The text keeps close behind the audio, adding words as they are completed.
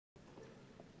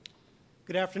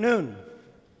Good afternoon.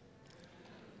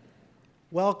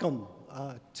 Welcome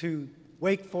to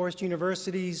Wake Forest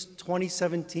University's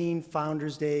 2017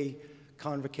 Founders Day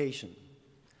Convocation.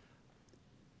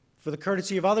 For the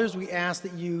courtesy of others, we ask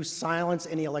that you silence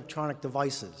any electronic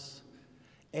devices.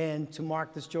 And to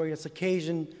mark this joyous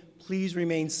occasion, please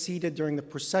remain seated during the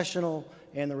processional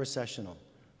and the recessional.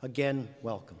 Again,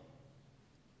 welcome.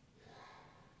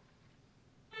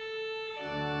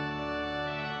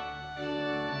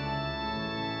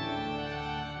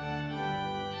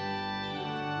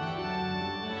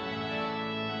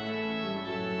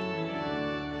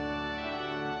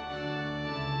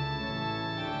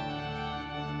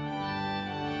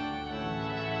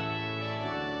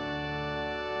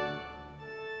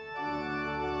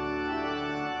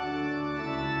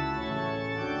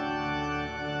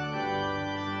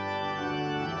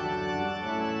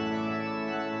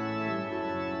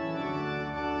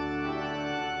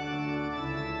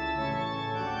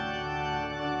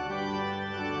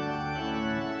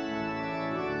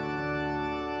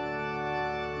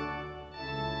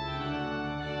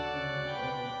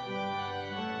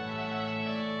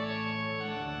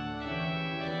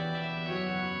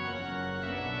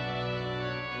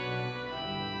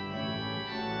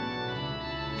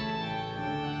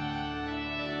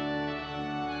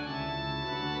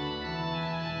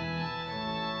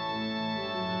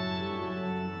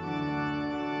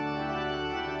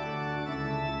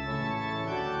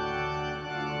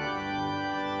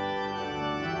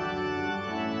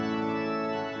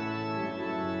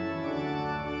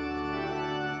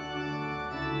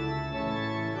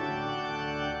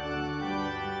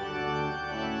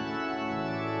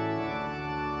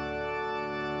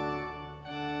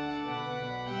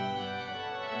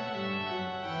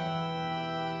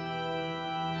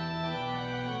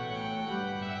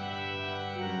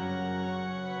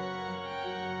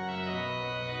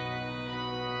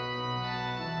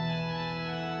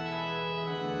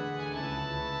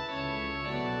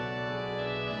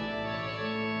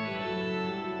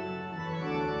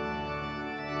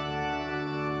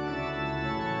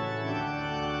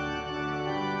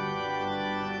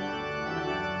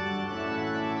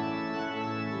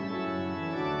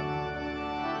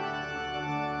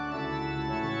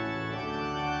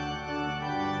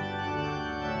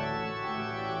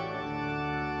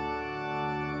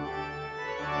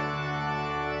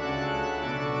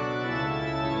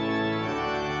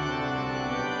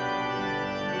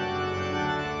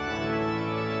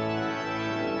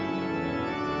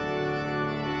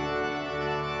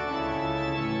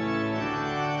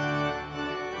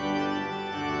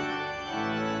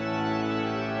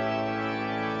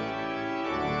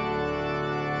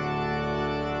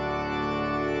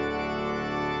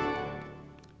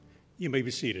 You may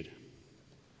be seated.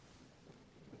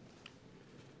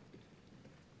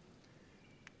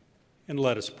 And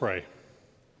let us pray.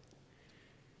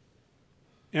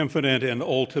 Infinite and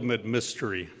ultimate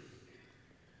mystery,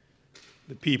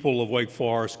 the people of Wake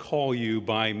Forest call you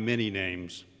by many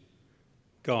names: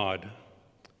 God,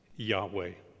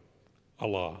 Yahweh,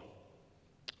 Allah,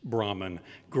 Brahman,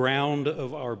 ground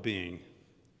of our being.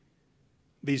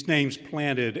 These names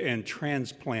planted and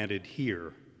transplanted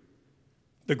here,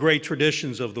 the great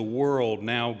traditions of the world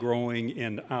now growing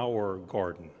in our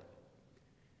garden.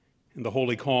 In the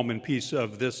holy calm and peace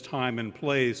of this time and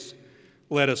place,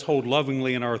 let us hold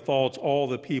lovingly in our thoughts all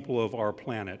the people of our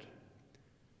planet,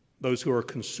 those who are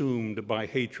consumed by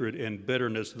hatred and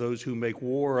bitterness, those who make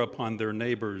war upon their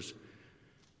neighbors,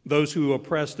 those who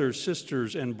oppress their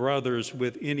sisters and brothers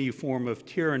with any form of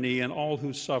tyranny, and all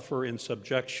who suffer in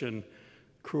subjection,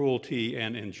 cruelty,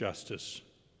 and injustice.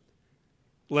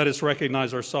 Let us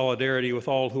recognize our solidarity with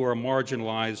all who are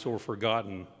marginalized or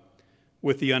forgotten,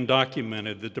 with the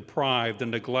undocumented, the deprived, the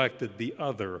neglected, the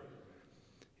other,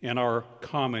 and our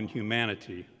common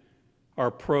humanity, our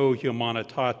pro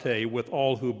humanitate, with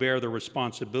all who bear the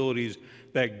responsibilities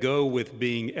that go with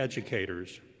being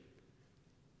educators.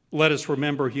 Let us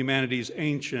remember humanity's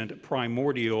ancient,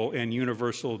 primordial, and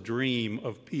universal dream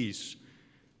of peace,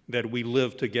 that we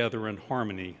live together in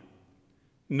harmony.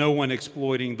 No one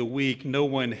exploiting the weak, no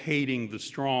one hating the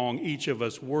strong, each of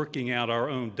us working out our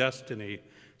own destiny,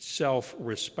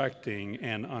 self-respecting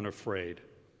and unafraid.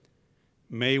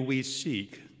 May we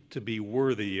seek to be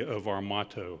worthy of our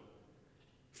motto,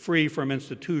 free from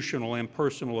institutional and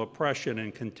personal oppression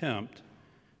and contempt,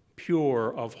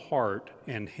 pure of heart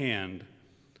and hand,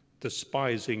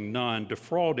 despising none,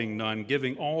 defrauding none,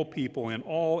 giving all people in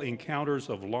all encounters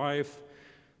of life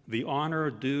the honor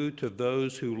due to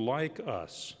those who, like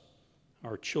us,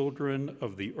 are children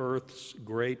of the earth's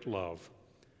great love,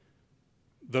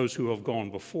 those who have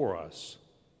gone before us,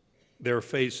 Their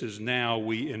faces now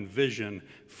we envision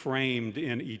framed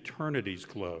in eternity's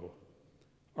glow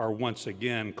are once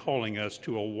again calling us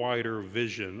to a wider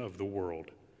vision of the world,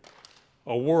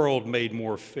 a world made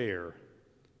more fair,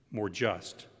 more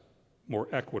just, more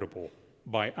equitable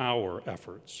by our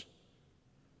efforts.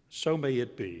 So may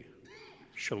it be.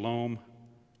 Shalom,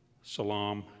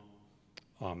 salam,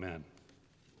 amen.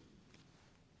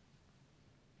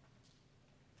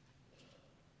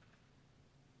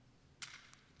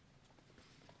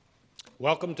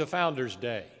 Welcome to Founders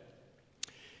Day.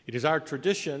 It is our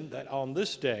tradition that on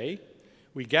this day,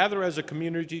 we gather as a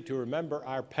community to remember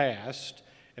our past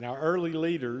and our early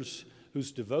leaders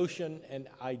whose devotion and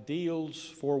ideals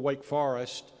for Wake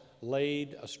Forest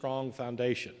laid a strong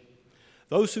foundation.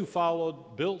 Those who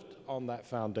followed built on that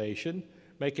foundation,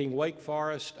 making Wake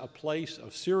Forest a place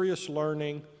of serious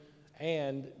learning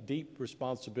and deep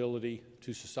responsibility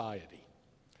to society.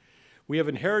 We have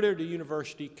inherited a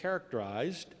university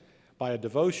characterized by a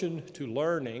devotion to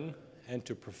learning and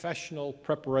to professional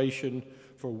preparation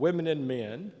for women and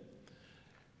men,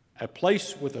 a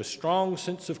place with a strong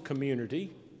sense of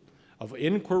community, of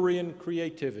inquiry and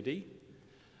creativity,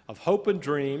 of hope and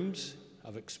dreams,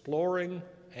 of exploring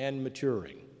and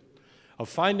maturing, of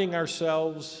finding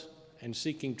ourselves and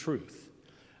seeking truth,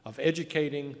 of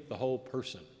educating the whole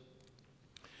person.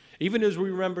 Even as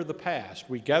we remember the past,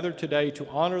 we gather today to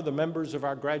honor the members of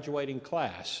our graduating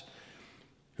class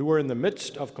who are in the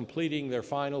midst of completing their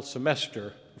final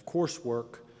semester of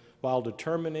coursework while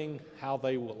determining how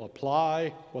they will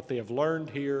apply what they have learned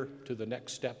here to the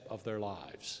next step of their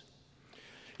lives.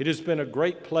 It has been a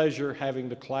great pleasure having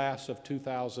the class of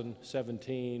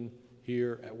 2017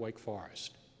 here at Wake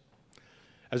Forest.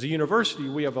 As a university,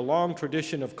 we have a long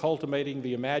tradition of cultivating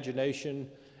the imagination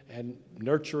and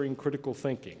nurturing critical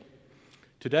thinking.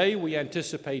 Today, we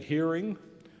anticipate hearing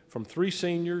from 3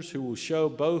 seniors who will show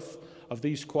both of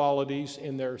these qualities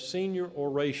in their senior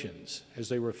orations as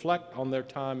they reflect on their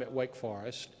time at Wake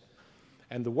Forest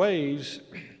and the ways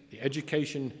the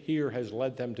education here has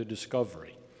led them to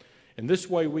discovery. In this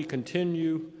way, we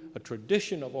continue a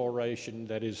tradition of oration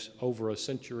that is over a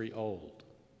century old.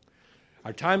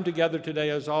 Our time together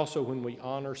today is also when we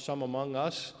honor some among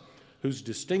us whose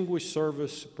distinguished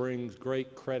service brings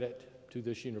great credit to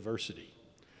this university.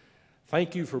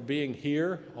 Thank you for being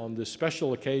here on this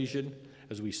special occasion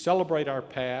as we celebrate our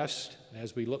past and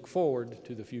as we look forward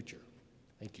to the future.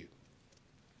 Thank you.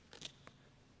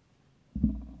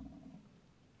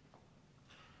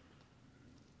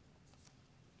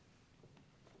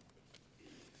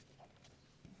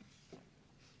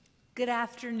 Good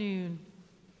afternoon.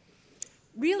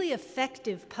 Really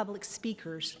effective public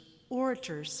speakers,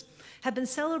 orators, have been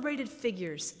celebrated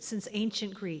figures since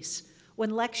ancient Greece,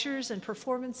 when lectures and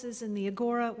performances in the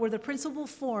agora were the principal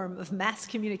form of mass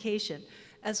communication,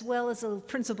 as well as a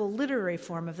principal literary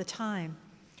form of the time.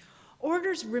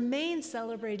 Orators remain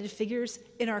celebrated figures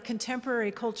in our contemporary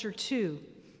culture too.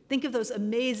 Think of those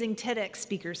amazing TEDx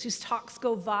speakers whose talks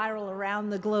go viral around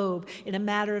the globe in a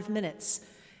matter of minutes.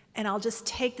 And I'll just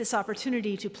take this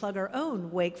opportunity to plug our own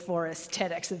Wake Forest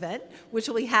TEDx event, which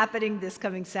will be happening this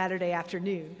coming Saturday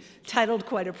afternoon, titled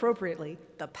quite appropriately,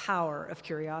 The Power of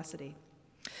Curiosity.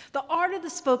 The art of the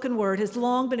spoken word has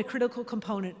long been a critical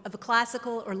component of a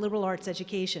classical or liberal arts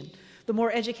education. The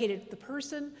more educated the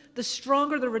person, the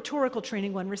stronger the rhetorical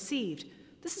training one received.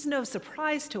 This is no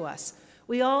surprise to us.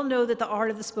 We all know that the art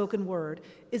of the spoken word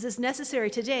is as necessary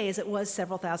today as it was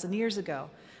several thousand years ago.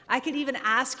 I could even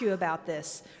ask you about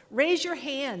this. Raise your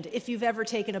hand if you've ever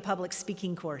taken a public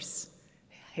speaking course.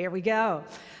 Here we go.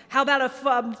 How about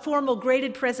a formal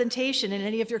graded presentation in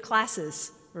any of your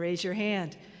classes? Raise your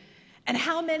hand. And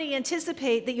how many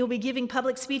anticipate that you'll be giving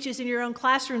public speeches in your own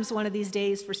classrooms one of these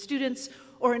days for students,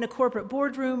 or in a corporate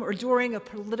boardroom, or during a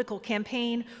political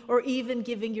campaign, or even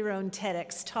giving your own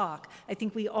TEDx talk? I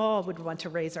think we all would want to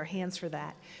raise our hands for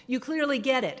that. You clearly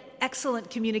get it. Excellent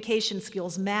communication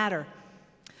skills matter.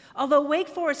 Although Wake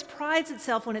Forest prides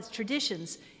itself on its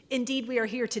traditions, indeed we are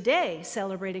here today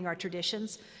celebrating our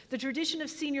traditions, the tradition of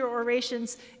senior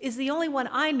orations is the only one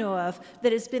I know of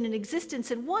that has been in existence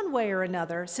in one way or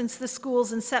another since the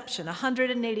school's inception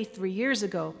 183 years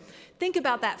ago. Think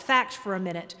about that fact for a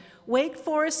minute. Wake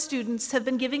Forest students have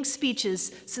been giving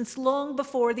speeches since long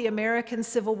before the American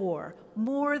Civil War,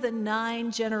 more than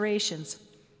 9 generations.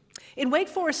 In Wake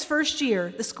Forest's first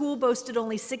year, the school boasted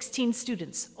only 16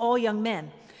 students, all young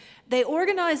men. They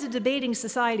organized a debating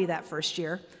society that first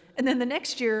year, And then the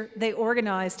next year, they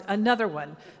organized another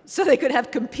one so they could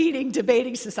have competing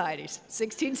debating societies.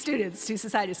 16 students, 2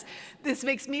 societies. This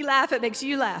makes me laugh, it makes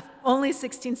you laugh. Only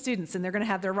 16 students, and they're going to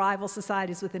have their rival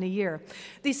societies within a year.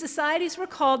 These societies were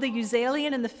called the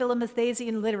Eusalian and the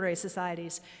Philomathesian Literary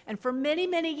Societies. And for many,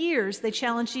 many years, they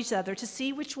challenged each other to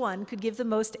see which one could give the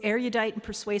most erudite and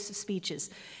persuasive speeches.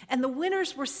 And the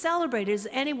winners were celebrated as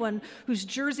anyone whose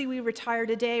jersey we retire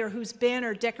today or whose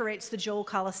banner decorates the Joel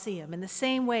Coliseum. In the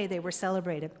same way, they were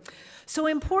celebrated. So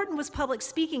important was public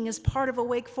speaking as part of a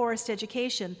Wake Forest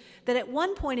education that at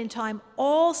one point in time,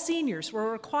 all seniors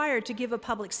were required to give a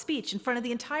public speech in front of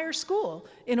the entire school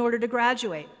in order to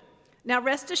graduate. Now,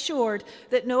 rest assured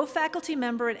that no faculty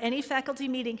member at any faculty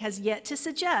meeting has yet to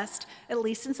suggest, at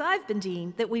least since I've been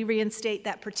dean, that we reinstate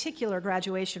that particular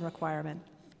graduation requirement.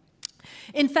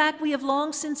 In fact, we have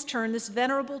long since turned this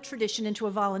venerable tradition into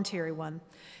a voluntary one.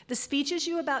 The speeches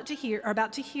you are about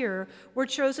to hear were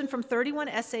chosen from 31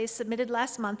 essays submitted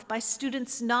last month by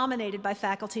students nominated by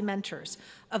faculty mentors.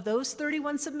 Of those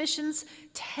 31 submissions,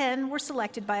 10 were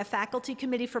selected by a faculty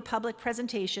committee for public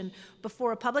presentation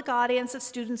before a public audience of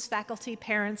students, faculty,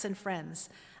 parents, and friends.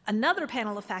 Another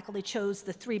panel of faculty chose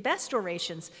the 3 best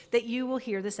orations that you will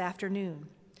hear this afternoon.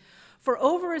 For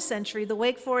over a century, the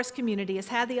Wake Forest community has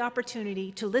had the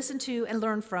opportunity to listen to and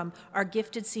learn from our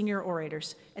gifted senior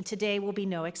orators, and today will be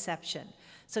no exception.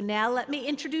 So now let me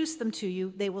introduce them to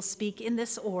you. They will speak in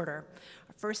this order.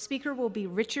 Our first speaker will be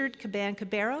Richard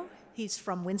Caban-Cabero. He's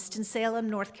from Winston-Salem,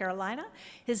 North Carolina.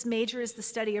 His major is the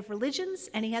study of religions,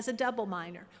 and he has a double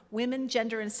minor, women,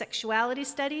 gender, and sexuality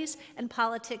studies, and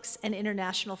politics and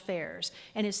international affairs.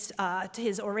 And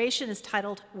his oration is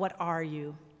titled, "What Are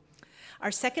You?"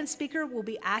 Our second speaker will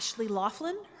be Ashley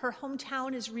Laughlin. Her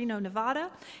hometown is Reno, Nevada,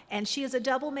 and she is a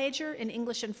double major in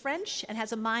English and French and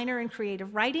has a minor in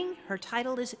creative writing. Her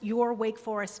title is Your Wake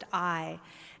Forest Eye.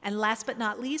 And last but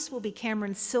not least will be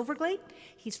Cameron Silverglate.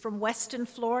 He's from Weston,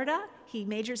 Florida. He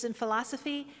majors in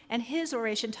philosophy, and his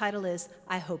oration title is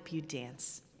I Hope You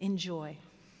Dance. Enjoy.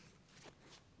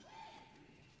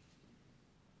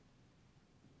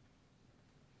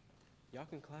 Y'all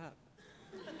can clap.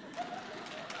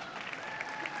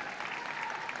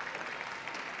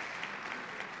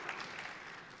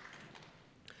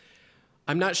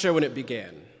 I'm not sure when it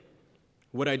began.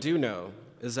 What I do know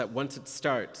is that once it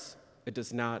starts, it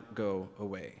does not go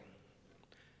away.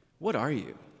 What are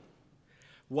you?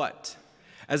 What?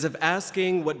 As if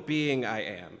asking what being I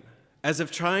am, as if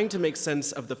trying to make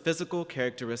sense of the physical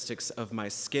characteristics of my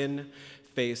skin,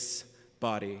 face,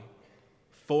 body,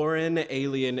 foreign,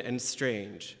 alien, and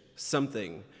strange,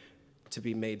 something to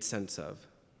be made sense of.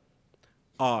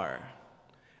 Are,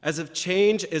 as if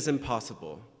change is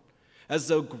impossible, as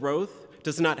though growth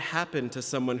does not happen to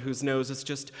someone whose nose is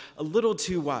just a little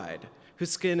too wide, whose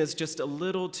skin is just a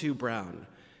little too brown,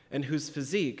 and whose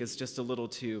physique is just a little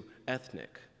too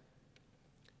ethnic.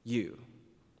 You.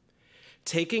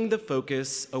 Taking the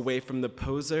focus away from the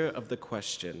poser of the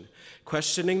question,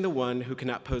 questioning the one who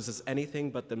cannot pose as anything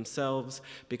but themselves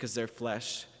because their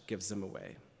flesh gives them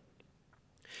away.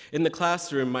 In the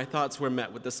classroom, my thoughts were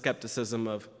met with the skepticism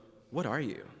of, what are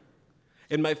you?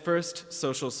 In my first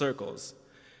social circles,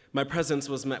 my presence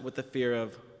was met with the fear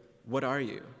of, what are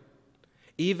you?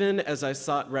 Even as I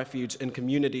sought refuge in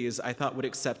communities I thought would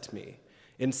accept me,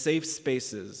 in safe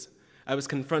spaces, I was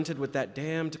confronted with that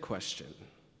damned question,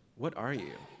 what are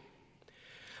you?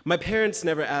 My parents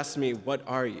never asked me, what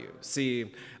are you?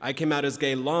 See, I came out as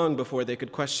gay long before they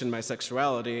could question my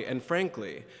sexuality, and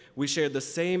frankly, we shared the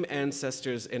same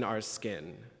ancestors in our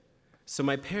skin. So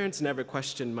my parents never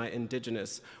questioned my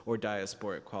indigenous or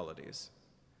diasporic qualities.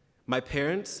 My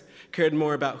parents cared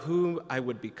more about who I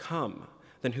would become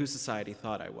than who society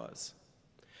thought I was.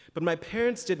 But my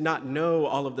parents did not know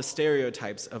all of the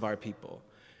stereotypes of our people.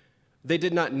 They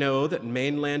did not know that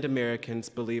mainland Americans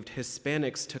believed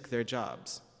Hispanics took their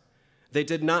jobs. They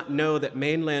did not know that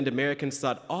mainland Americans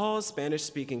thought all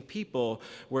Spanish-speaking people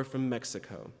were from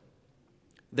Mexico.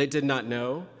 They did not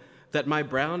know that my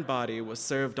brown body was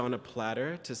served on a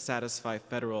platter to satisfy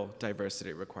federal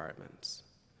diversity requirements.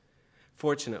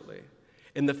 Fortunately,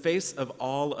 in the face of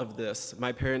all of this,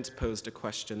 my parents posed a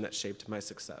question that shaped my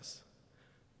success.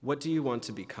 What do you want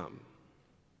to become?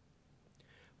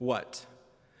 What?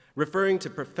 Referring to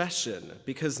profession,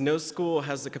 because no school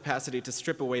has the capacity to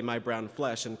strip away my brown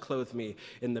flesh and clothe me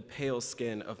in the pale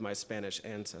skin of my Spanish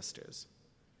ancestors.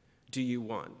 Do you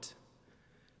want?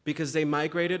 Because they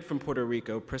migrated from Puerto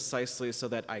Rico precisely so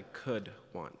that I could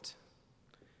want.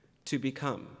 To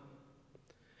become.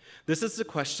 This is the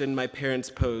question my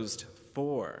parents posed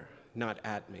for, not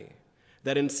at me.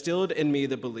 that instilled in me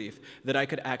the belief that I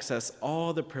could access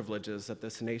all the privileges that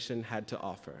this nation had to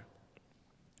offer.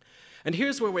 And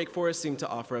here's where Wake Forest seemed to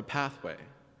offer a pathway.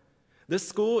 This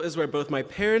school is where both my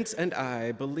parents and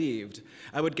I believed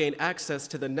I would gain access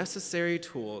to the necessary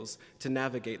tools to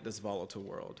navigate this volatile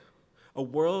world, a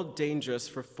world dangerous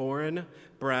for foreign,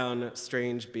 brown,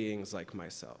 strange beings like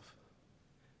myself.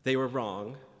 They were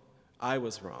wrong. I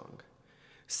was wrong.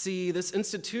 See, this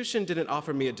institution didn't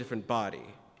offer me a different body.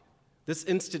 This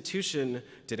institution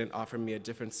didn't offer me a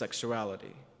different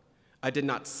sexuality. I did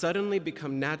not suddenly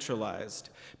become naturalized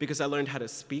because I learned how to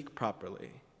speak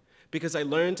properly, because I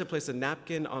learned to place a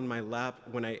napkin on my lap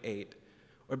when I ate,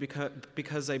 or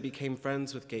because I became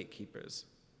friends with gatekeepers.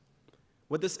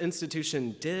 What this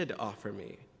institution did offer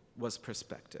me was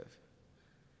perspective.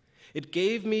 It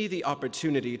gave me the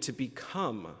opportunity to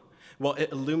become while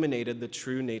it illuminated the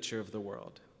true nature of the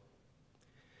world.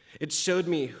 It showed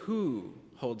me who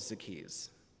holds the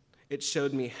keys. It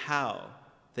showed me how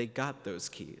they got those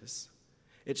keys.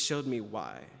 It showed me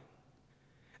why.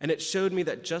 And it showed me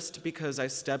that just because I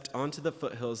stepped onto the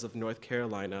foothills of North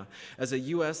Carolina as a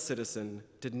US citizen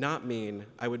did not mean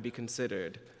I would be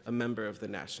considered a member of the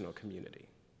national community.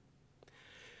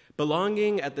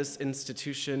 Belonging at this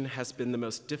institution has been the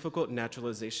most difficult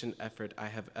naturalization effort I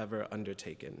have ever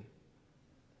undertaken.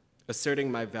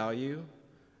 Asserting my value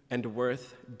and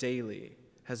worth daily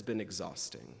has been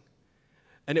exhausting.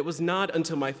 And it was not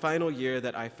until my final year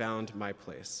that I found my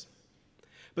place.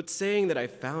 But saying that I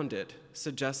found it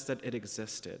suggests that it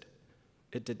existed.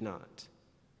 It did not.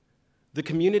 The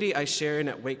community I share in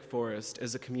at Wake Forest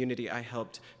is a community I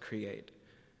helped create,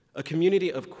 a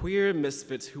community of queer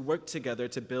misfits who worked together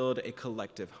to build a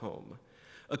collective home,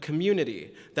 a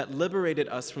community that liberated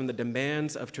us from the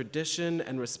demands of tradition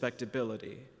and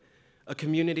respectability, a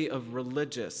community of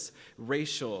religious,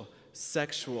 racial,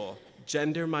 sexual,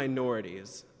 gender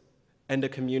minorities, and a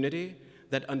community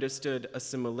that understood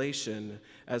assimilation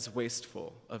as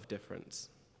wasteful of difference.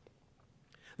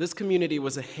 This community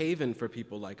was a haven for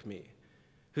people like me,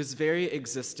 whose very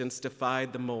existence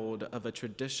defied the mold of a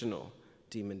traditional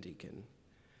demon deacon.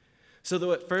 So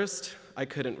though at first I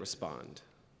couldn't respond,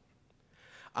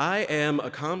 I am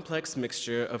a complex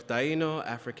mixture of Taino,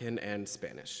 African, and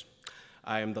Spanish.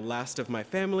 I am the last of my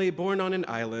family born on an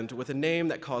island with a name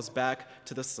that calls back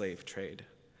to the slave trade.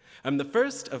 I'm the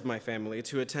first of my family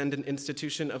to attend an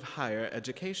institution of higher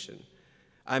education.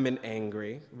 I'm an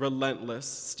angry, relentless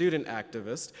student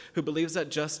activist who believes that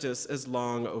justice is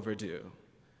long overdue.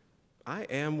 I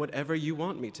am whatever you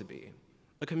want me to be,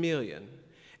 a chameleon,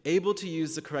 able to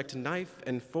use the correct knife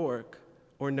and fork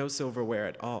or no silverware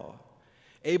at all,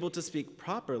 able to speak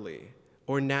properly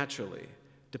or naturally,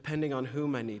 depending on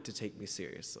whom I need to take me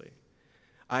seriously.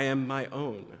 I am my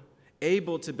own,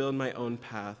 able to build my own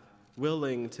path,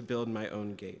 willing to build my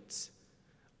own gates.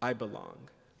 I belong.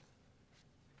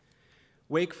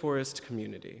 Wake Forest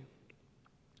community.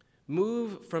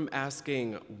 Move from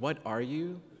asking, "What are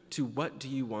you?" to "What do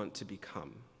you want to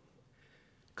become?"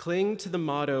 Cling to the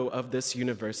motto of this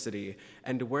university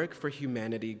and work for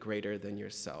humanity greater than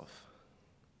yourself.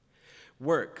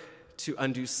 Work to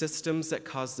undo systems that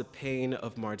cause the pain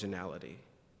of marginality.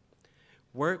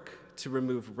 Work to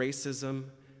remove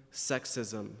racism,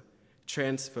 sexism,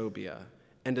 transphobia,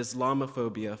 and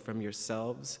Islamophobia from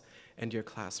yourselves and your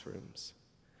classrooms.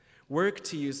 Work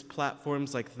to use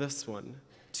platforms like this one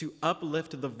to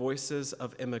uplift the voices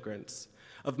of immigrants,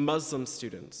 of Muslim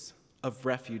students, of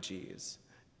refugees,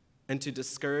 and to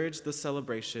discourage the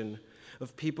celebration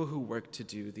of people who work to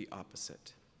do the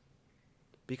opposite.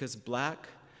 Because Black,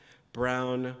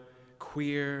 brown,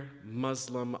 queer,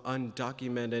 Muslim,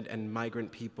 undocumented, and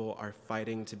migrant people are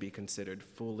fighting to be considered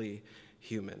fully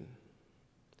human.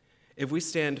 If we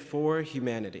stand for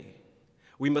humanity,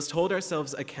 we must hold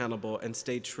ourselves accountable and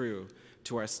stay true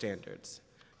to our standards,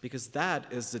 because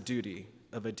that is the duty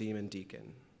of a demon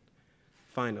deacon.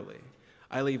 Finally,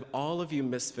 I leave all of you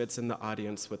misfits in the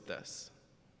audience with this.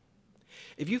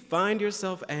 If you find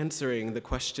yourself answering the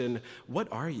question, "What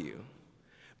are you?"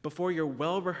 before your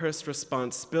well-rehearsed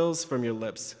response spills from your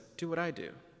lips, do what I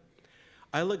do.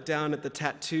 I look down at the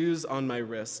tattoos on my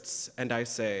wrists and I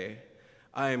say,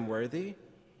 I am worthy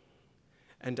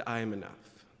and I am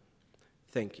enough.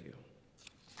 Thank you.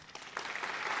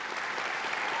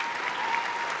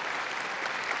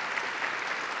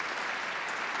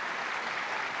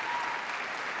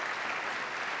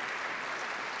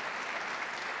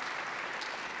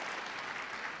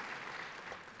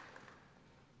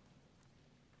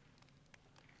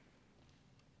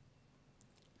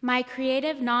 My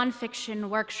creative nonfiction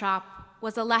workshop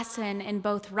was a lesson in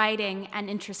both writing and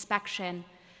introspection,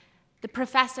 The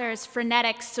professor's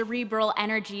frenetic cerebral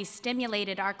energy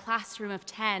stimulated our classroom of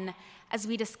 10 as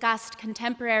we discussed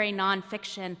contemporary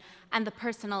nonfiction and the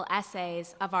personal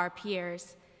essays of our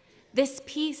peers. "This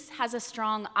piece has a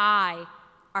strong I,"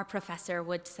 our professor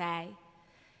would say.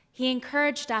 He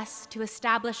encouraged us to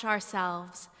establish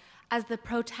ourselves as the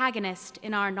protagonist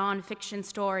in our nonfiction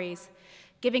stories,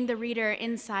 giving the reader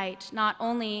insight not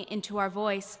only into our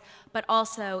voice, but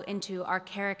also into our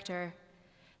character.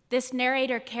 This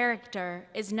narrator character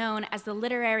is known as the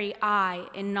literary I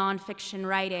in nonfiction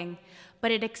writing,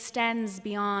 but it extends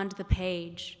beyond the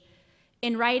page.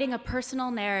 In writing a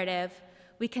personal narrative,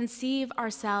 we conceive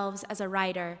ourselves as a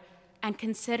writer and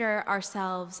consider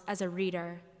ourselves as a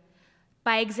reader.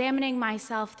 By examining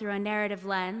myself through a narrative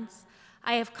lens,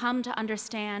 I have come to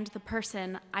understand the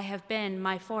person I have been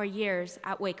my 4 years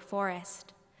at Wake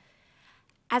Forest.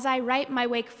 As I write my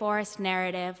Wake Forest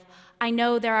narrative, I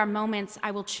know there are moments I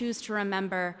will choose to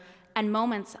remember and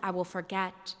moments I will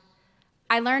forget.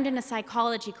 I learned in a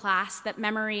psychology class that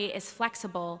memory is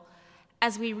flexible.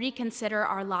 As we reconsider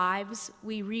our lives,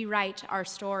 we rewrite our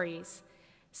stories.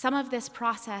 Some of this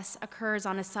process occurs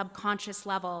on a subconscious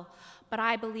level, but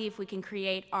I believe we can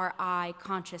create our I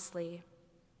consciously.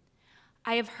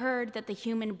 I have heard that the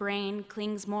human brain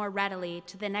clings more readily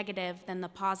to the negative than the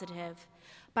positive,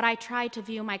 but I try to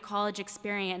view my college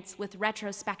experience with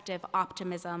retrospective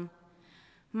optimism.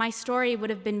 My story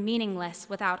would have been meaningless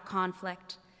without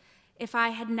conflict. If I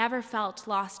had never felt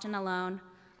lost and alone,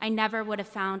 I never would have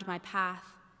found my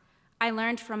path. I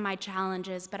learned from my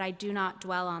challenges, but I do not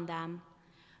dwell on them.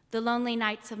 The lonely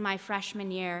nights of my freshman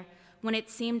year, when it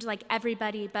seemed like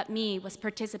everybody but me was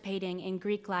participating in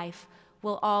Greek life,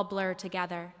 will all blur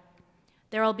together.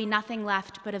 There will be nothing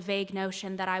left but a vague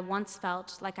notion that I once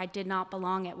felt like I did not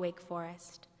belong at Wake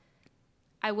Forest.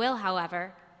 I will,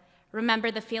 however,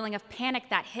 remember the feeling of panic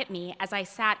that hit me as I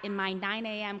sat in my 9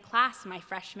 a.m. class my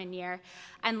freshman year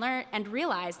and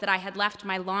realized that I had left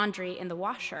my laundry in the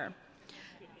washer.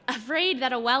 Afraid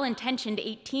that a well-intentioned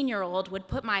 18-year-old would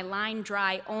put my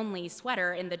line-dry-only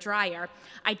sweater in the dryer,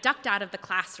 I ducked out of the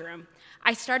classroom.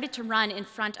 I started to run in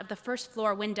front of the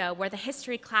first-floor window where the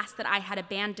history class that I had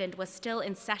abandoned was still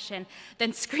in session,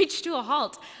 then screeched to a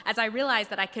halt as I realized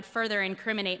that I could further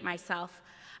incriminate myself.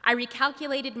 I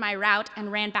recalculated my route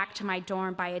and ran back to my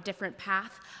dorm by a different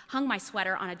path, hung my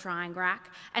sweater on a drying rack,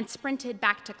 and sprinted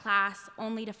back to class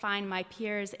only to find my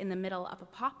peers in the middle of a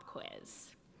pop quiz.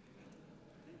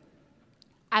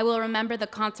 I will remember the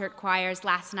concert choirs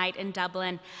last night in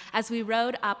Dublin as we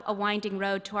rode up a winding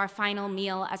road to our final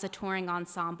meal as a touring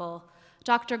ensemble.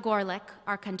 Dr. Gorlick,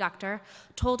 our conductor,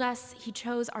 told us he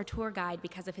chose our tour guide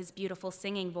because of his beautiful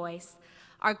singing voice.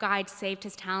 Our guide saved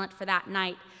his talent for that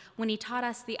night when he taught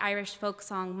us the Irish folk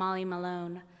song Molly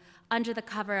Malone. Under the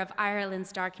cover of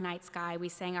Ireland's Dark Night Sky, we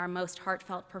sang our most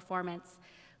heartfelt performance.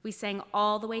 We sang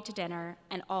all the way to dinner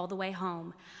and all the way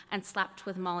home and slept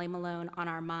with Molly Malone on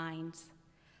our minds.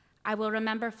 I will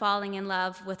remember falling in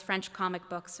love with French comic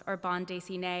books or bande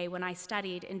dessinée when I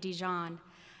studied in Dijon.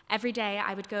 Every day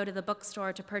I would go to the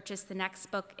bookstore to purchase the next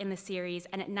book in the series,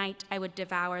 and at night I would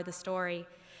devour the story.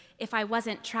 If I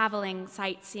wasn't traveling,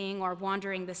 sightseeing, or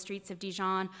wandering the streets of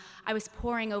Dijon, I was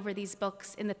poring over these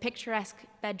books in the picturesque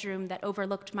bedroom that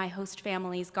overlooked my host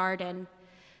family's garden.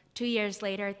 2 years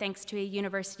later, thanks to a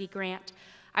university grant,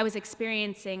 I was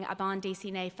experiencing a bande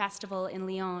dessinée festival in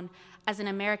Lyon as an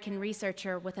American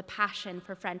researcher with a passion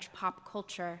for French pop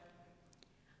culture.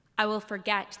 I will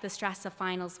forget the stress of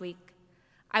finals week.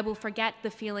 I will forget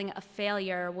the feeling of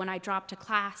failure when I dropped a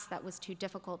class that was too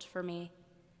difficult for me.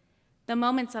 The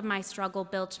moments of my struggle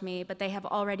built me, but they have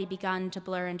already begun to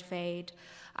blur and fade.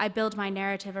 I build my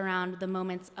narrative around the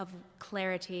moments of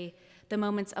clarity, the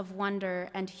moments of wonder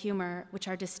and humor, which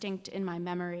are distinct in my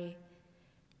memory.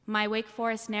 My Wake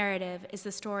Forest narrative is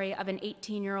the story of an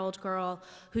 18-year-old girl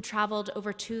who traveled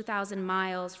over 2,000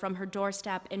 miles from her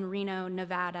doorstep in Reno,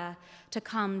 Nevada, to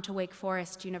come to Wake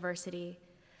Forest University.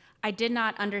 I did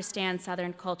not understand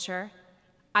Southern culture.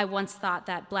 I once thought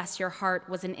that bless your heart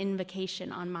was an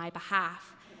invocation on my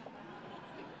behalf.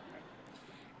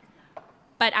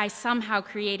 But I somehow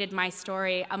created my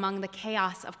story among the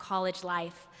chaos of college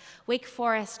life. Wake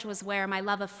Forest was where my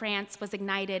love of France was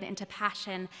ignited into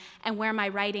passion and where my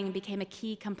writing became a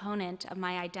key component of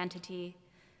my identity.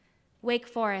 Wake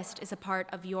Forest is a part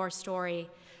of your story,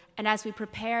 and as we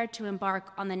prepare to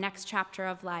embark on the next chapter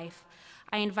of life,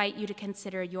 I invite you to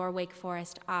consider your Wake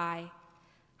Forest I.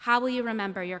 How will you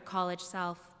remember your college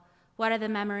self? What are the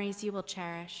memories you will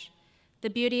cherish? The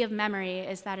beauty of memory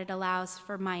is that it allows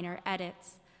for minor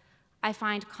edits. I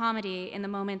find comedy in the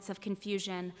moments of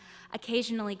confusion,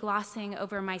 occasionally glossing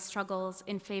over my struggles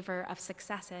in favor of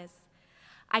successes.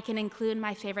 I can include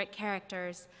my favorite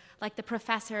characters, like the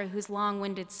professor whose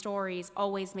long-winded stories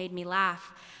always made me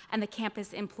laugh, and the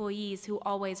campus employees who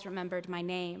always remembered my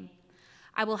name.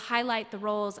 I will highlight the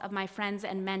roles of my friends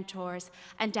and mentors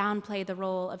and downplay the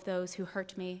role of those who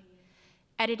hurt me.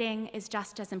 Editing is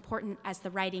just as important as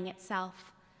the writing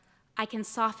itself. I can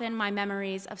soften my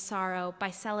memories of sorrow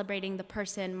by celebrating the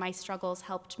person my struggles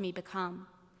helped me become.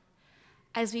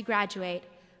 As we graduate,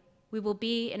 we will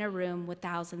be in a room with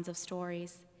thousands of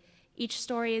stories. Each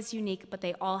story is unique, but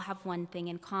they all have one thing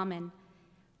in common.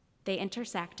 They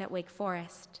intersect at Wake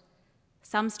Forest.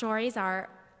 Some stories are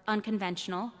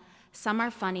unconventional, some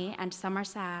are funny, and some are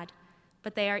sad,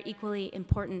 but they are equally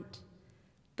important.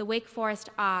 The Wake Forest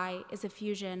I is a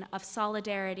fusion of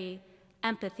solidarity,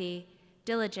 empathy,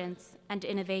 diligence, and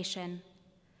innovation.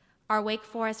 Our Wake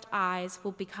Forest I's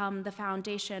will become the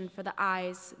foundation for the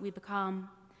I's we become.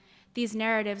 These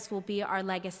narratives will be our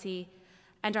legacy,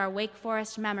 and our Wake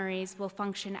Forest memories will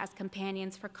function as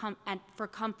companions for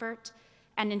comfort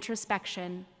and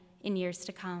introspection in years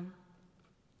to come.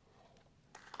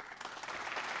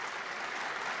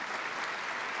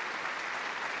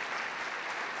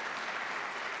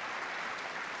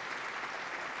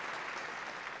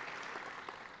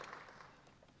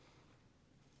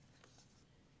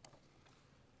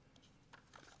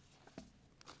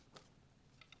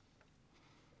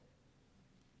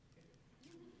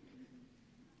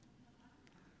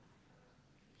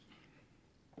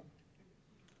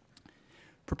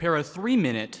 Prepare a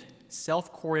 3-minute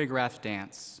self-choreographed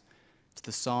dance to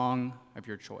the song of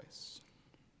your choice.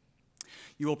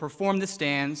 You will perform this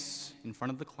dance in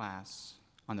front of the class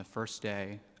on the first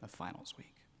day of finals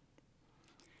week.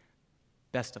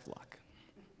 Best of luck.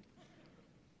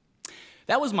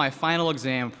 That was my final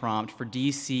exam prompt for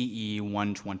DCE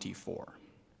 124,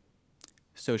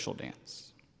 social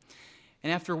dance.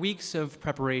 And after weeks of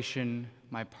preparation,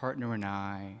 my partner and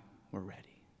I were ready.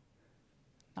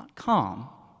 Not calm,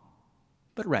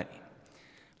 but ready,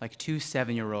 like two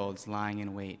 7-year-olds lying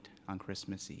in wait on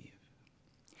Christmas Eve.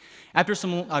 After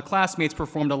some classmates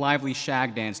performed a lively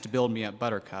shag dance to build me up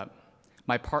Buttercup,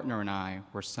 my partner and I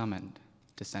were summoned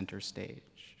to center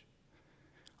stage.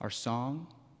 Our song,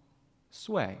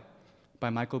 Sway, by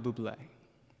Michael Bublé.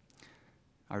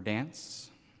 Our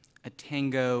dance, a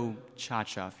tango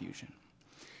cha-cha fusion.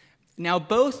 Now,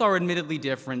 both are admittedly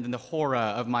different than the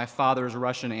hora of my father's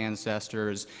Russian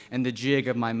ancestors and the jig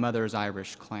of my mother's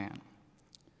Irish clan.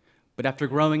 But after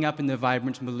growing up in the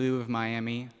vibrant milieu of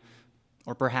Miami,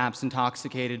 or perhaps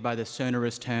intoxicated by the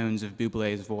sonorous tones of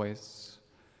Bublé's voice,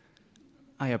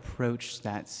 I approached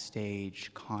that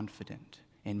stage confident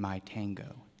in my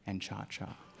tango and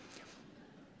cha-cha.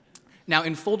 Now,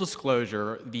 in full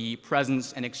disclosure, the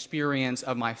presence and experience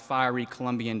of my fiery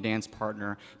Colombian dance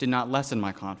partner did not lessen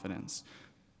my confidence,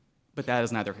 but that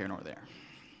is neither here nor there.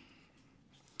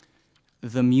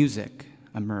 The music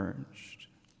emerged,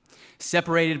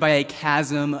 separated by a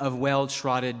chasm of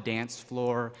well-trotted dance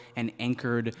floor and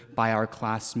anchored by our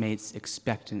classmates'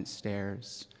 expectant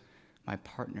stares. My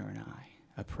partner and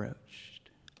I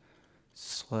approached.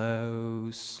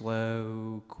 Slow,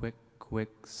 slow, quick,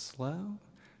 quick, slow.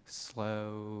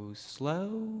 Slow,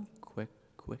 slow, quick,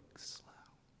 quick, slow.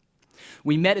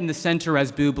 We met in the center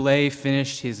as Bublé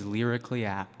finished his lyrically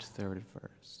apt third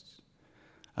verse.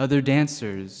 Other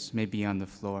dancers may be on the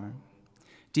floor.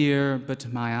 Dear,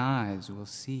 but my eyes will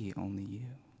see only you.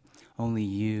 Only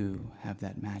you have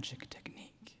that magic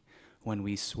technique. When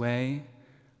we sway,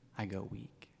 I go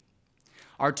weak.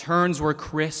 Our turns were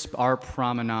crisp, our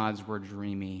promenades were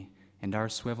dreamy, and our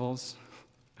swivels,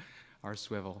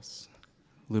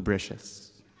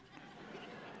 lubricious.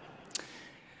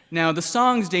 Now, the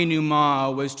song's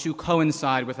denouement was to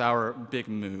coincide with our big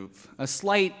move, a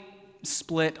slight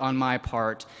split on my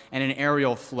part and an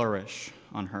aerial flourish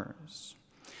on hers.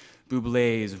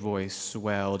 Bublé's voice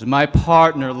swelled, my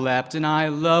partner leapt, and I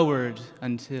lowered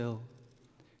until,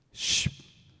 shh,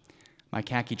 my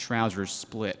khaki trousers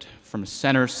split from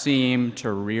center seam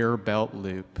to rear belt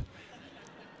loop,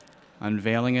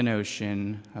 unveiling an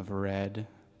ocean of red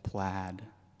plaid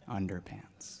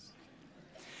underpants.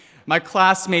 My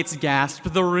classmates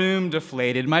gasped, the room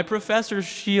deflated, my professor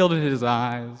shielded his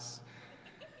eyes,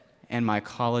 and my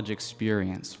college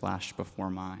experience flashed before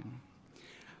mine.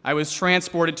 I was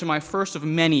transported to my first of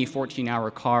many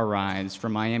 14-hour car rides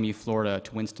from Miami, Florida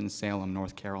to Winston-Salem,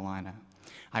 North Carolina.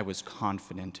 I was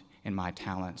confident in my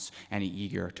talents and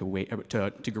eager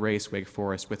to grace Wake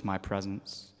Forest with my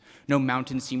presence. No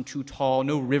mountain seemed too tall,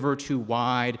 no river too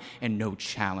wide, and no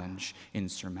challenge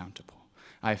insurmountable.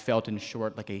 I felt, in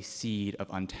short, like a seed of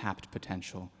untapped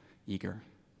potential, eager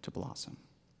to blossom.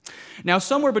 Now,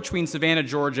 somewhere between Savannah,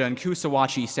 Georgia and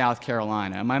Coosawhatchie, South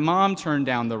Carolina, my mom turned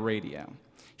down the radio.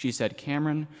 She said,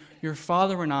 "Cameron, your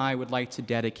father and I would like to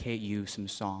dedicate you some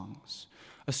songs,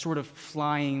 a sort of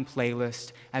flying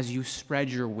playlist as you spread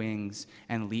your wings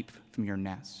and leap from your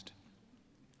nest."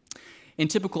 In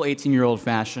typical 18-year-old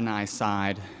fashion, I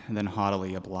sighed and then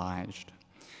haughtily obliged.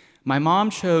 My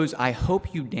mom chose "I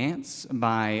Hope You Dance"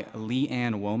 by Lee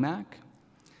Ann Womack.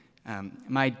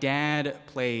 My dad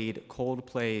played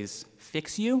Coldplay's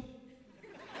 "Fix You."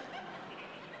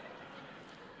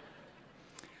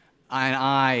 And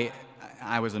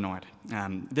I was annoyed.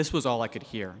 This was all I could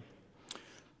hear.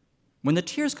 "When the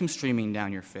tears come streaming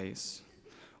down your face,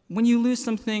 when you lose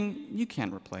something you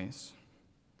can't replace."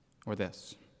 Or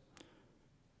this: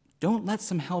 "Don't let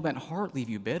some hell-bent heart leave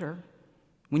you bitter.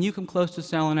 When you come close to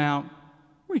selling out,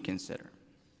 reconsider."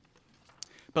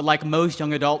 But like most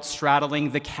young adults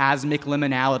straddling the chasmic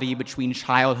liminality between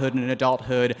childhood and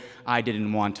adulthood, I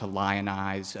didn't want to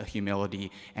lionize a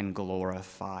humility and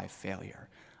glorify failure.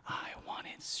 I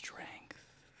wanted strength.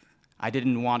 I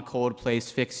didn't want Coldplay's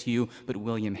 "Fix You," but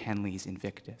William Henley's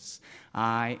 "Invictus."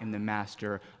 I am the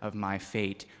master of my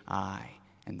fate. I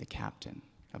am the captain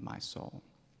of my soul.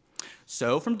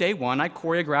 So from day one, I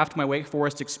choreographed my Wake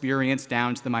Forest experience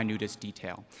down to the minutest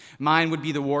detail. Mine would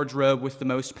be the wardrobe with the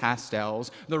most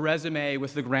pastels, the resume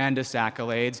with the grandest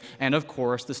accolades, and of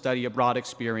course, the study abroad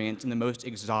experience in the most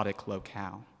exotic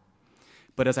locale.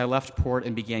 But as I left port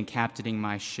and began captaining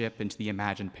my ship into the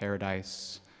imagined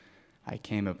paradise, I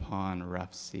came upon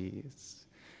rough seas.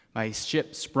 My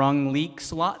ship sprung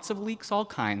leaks, lots of leaks, all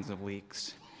kinds of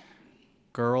leaks.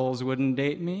 Girls wouldn't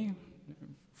date me.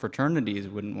 Fraternities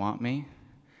wouldn't want me.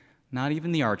 Not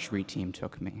even the archery team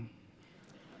took me.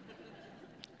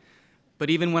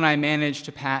 But even when I managed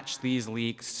to patch these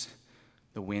leaks,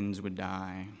 the winds would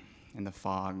die and the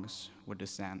fogs would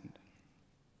descend.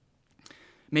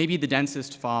 Maybe the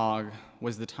densest fog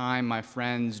was the time my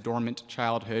friend's dormant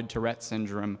childhood Tourette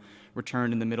syndrome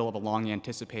returned in the middle of a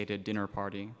long-anticipated dinner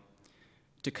party.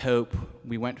 To cope,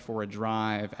 we went for a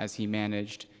drive as he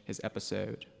managed his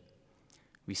episode.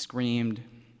 We screamed,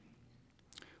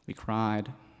 we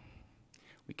cried,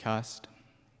 we cussed,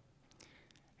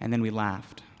 and then we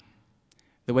laughed,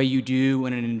 the way you do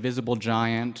when an invisible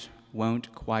giant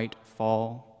won't quite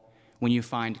fall, when you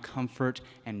find comfort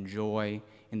and joy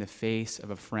in the face of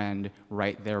a friend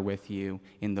right there with you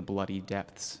in the bloody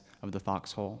depths of the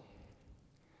foxhole.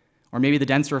 Or maybe the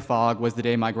denser fog was the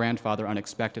day my grandfather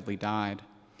unexpectedly died.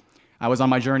 I was on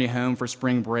my journey home for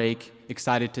spring break,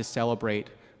 excited to celebrate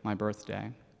my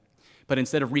birthday. But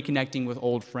instead of reconnecting with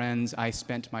old friends, I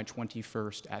spent my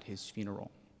 21st at his funeral.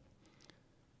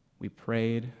 We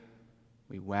prayed,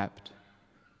 we wept,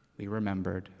 we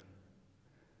remembered,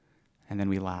 and then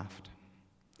we laughed,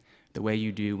 the way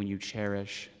you do when you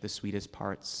cherish the sweetest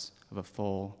parts of a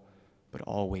full but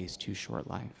always too short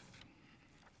life.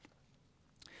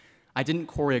 I didn't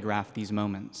choreograph these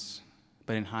moments,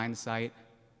 but in hindsight,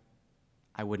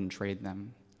 I wouldn't trade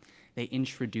them. They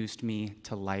introduced me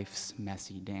to life's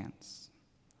messy dance.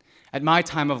 At my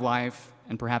time of life,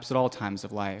 and perhaps at all times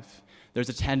of life, there's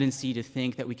a tendency to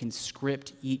think that we can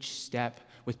script each step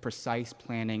with precise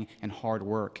planning and hard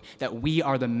work, that we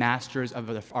are the masters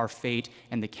of our fate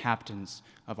and the captains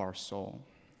of our soul.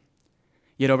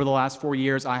 Yet over the last 4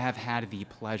 years, I have had the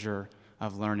pleasure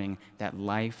of learning that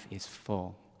life is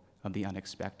full of the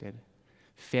unexpected,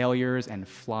 failures and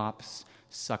flops,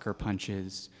 sucker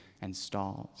punches and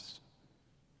stalls.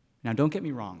 Now, don't get me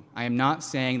wrong. I am not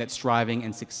saying that striving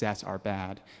and success are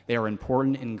bad. They are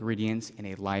important ingredients in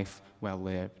a life well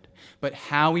lived. But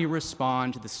how we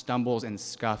respond to the stumbles and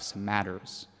scuffs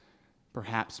matters,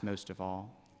 perhaps most of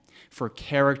all. For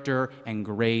character and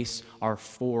grace are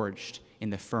forged in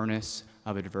the furnace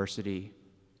of adversity,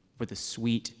 where the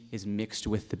sweet is mixed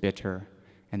with the bitter,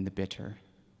 and the bitter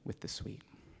with the sweet.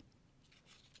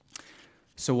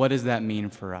 So what does that mean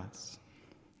for us?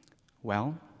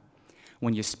 Well,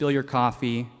 when you spill your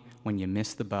coffee, when you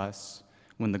miss the bus,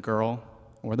 when the girl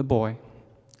or the boy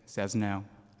says no,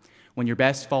 when your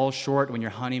best falls short, when your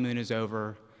honeymoon is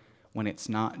over, when it's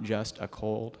not just a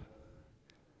cold,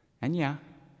 and yeah,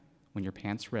 when your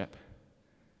pants rip,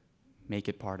 make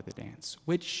it part of the dance.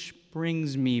 Which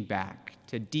brings me back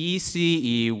to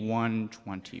DCE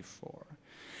 124.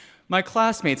 My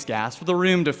classmates gasped, the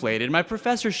room deflated, my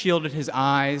professor shielded his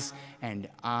eyes, and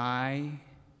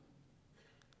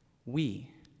we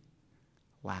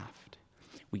laughed.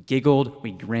 We giggled,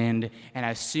 we grinned, and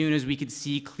as soon as we could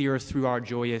see clear through our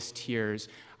joyous tears,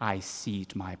 I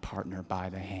seized my partner by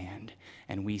the hand,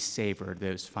 and we savored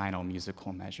those final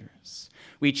musical measures.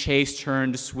 We chased,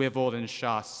 turned, swiveled, and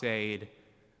chassed.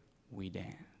 We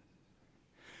danced.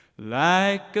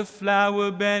 like a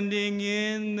flower bending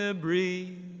in the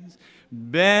breeze.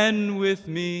 Bend with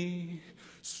me,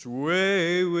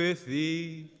 sway with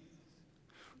ease.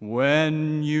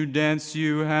 When you dance,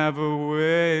 you have a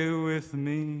way with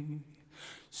me.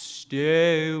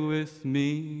 Stay with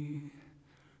me,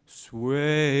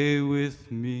 sway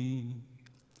with me.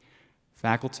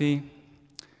 Faculty,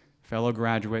 fellow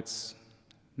graduates,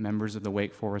 members of the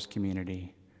Wake Forest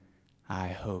community, I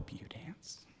hope you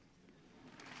dance.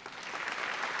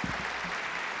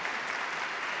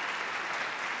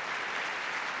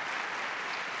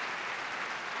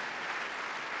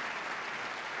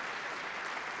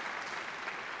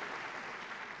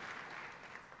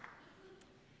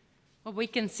 Well, we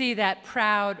can see that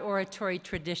proud oratory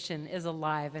tradition is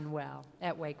alive and well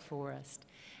at Wake Forest.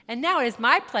 And now it is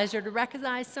my pleasure to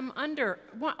recognize some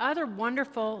other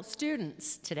wonderful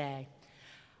students today.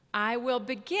 I will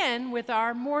begin with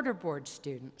our mortarboard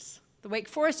students. The Wake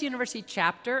Forest University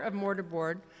chapter of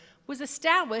mortarboard was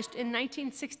established in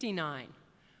 1969.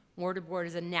 Mortarboard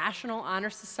is a national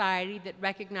honor society that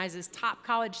recognizes top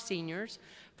college seniors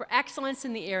for excellence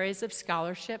in the areas of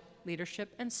scholarship,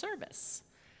 leadership, and service.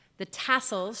 The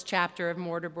Tassels chapter of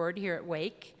mortarboard here at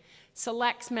Wake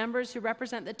selects members who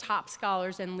represent the top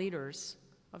scholars and leaders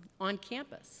on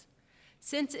campus.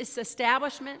 Since its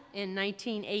establishment in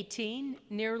 1918,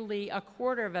 nearly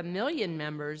 250,000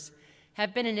 members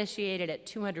have been initiated at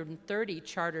 230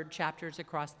 chartered chapters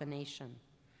across the nation.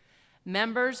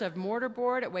 Members of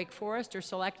mortarboard at Wake Forest are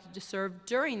selected to serve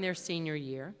during their senior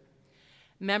year.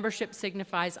 Membership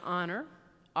signifies honor,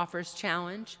 offers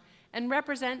challenge, and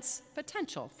represents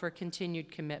potential for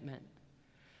continued commitment.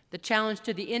 The challenge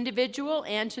to the individual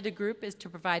and to the group is to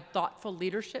provide thoughtful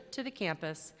leadership to the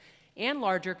campus and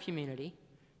larger community,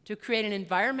 to create an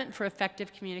environment for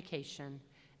effective communication,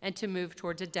 and to move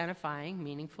towards identifying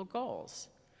meaningful goals.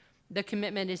 The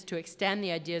commitment is to extend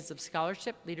the ideas of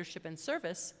scholarship, leadership, and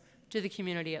service to the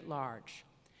community at large.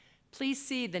 Please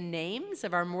see the names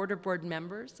of our mortarboard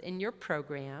members in your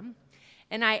program.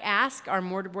 And I ask our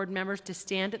mortarboard members to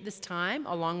stand at this time,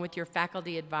 along with your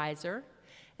faculty advisor.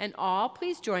 And all,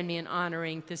 please join me in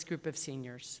honoring this group of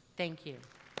seniors. Thank you.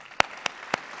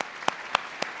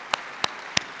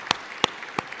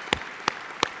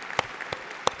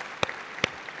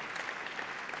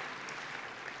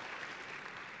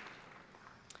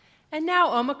 And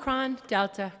now Omicron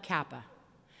Delta Kappa.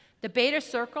 The Beta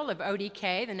Circle of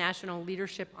ODK, the National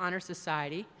Leadership Honor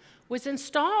Society, was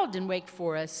installed in Wake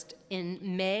Forest in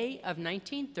May of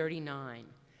 1939.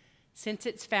 Since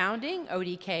its founding,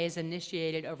 ODK has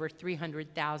initiated over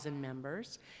 300,000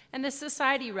 members, and the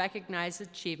society recognizes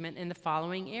achievement in the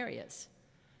following areas: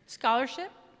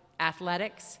 scholarship,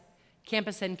 athletics,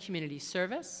 campus and community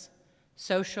service,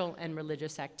 social and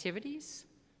religious activities,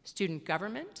 student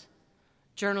government,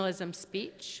 journalism,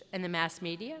 speech, and the mass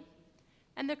media,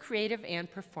 and the creative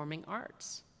and performing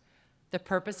arts. The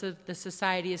purpose of the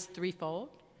society is threefold: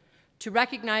 to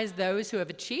recognize those who have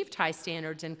achieved high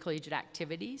standards in collegiate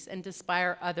activities and to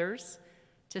inspire others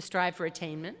to strive for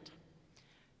attainment.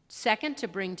 Second, to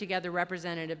bring together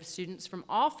representative students from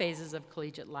all phases of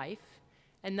collegiate life,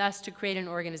 and thus to create an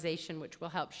organization which will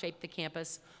help shape the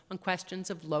campus on questions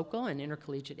of local and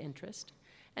intercollegiate interest.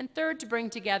 And third, to bring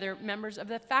together members of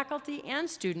the faculty and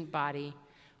student body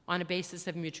on a basis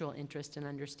of mutual interest and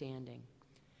understanding.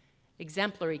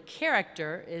 Exemplary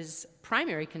character is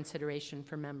primary consideration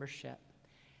for membership.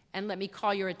 And let me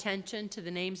call your attention to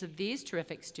the names of these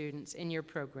terrific students in your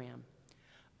program.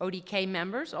 ODK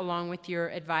members, along with your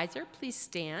advisor, please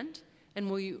stand, and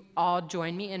will you all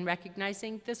join me in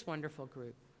recognizing this wonderful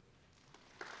group?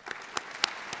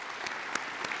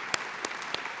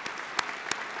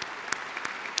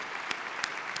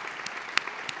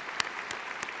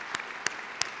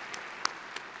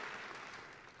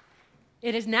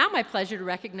 It is now my pleasure to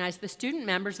recognize the student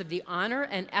members of the Honor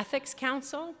and Ethics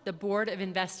Council, the Board of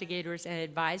Investigators and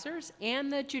Advisors,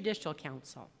 and the Judicial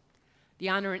Council. The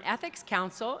Honor and Ethics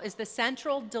Council is the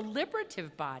central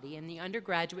deliberative body in the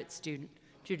undergraduate student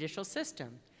judicial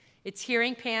system. Its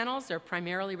hearing panels are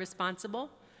primarily responsible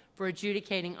for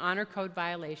adjudicating honor code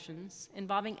violations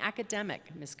involving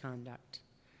academic misconduct.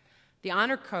 The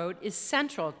Honor Code is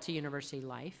central to university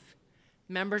life.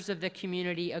 Members of the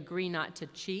community agree not to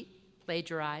cheat,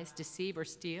 plagiarize, deceive, or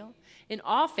steal in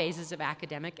all phases of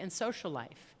academic and social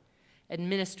life.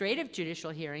 Administrative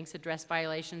judicial hearings address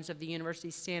violations of the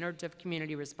university's standards of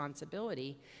community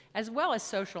responsibility, as well as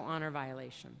social honor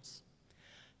violations.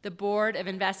 The Board of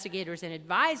Investigators and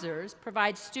Advisors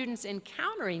provides students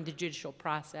encountering the judicial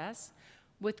process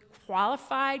with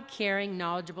qualified, caring,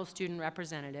 knowledgeable student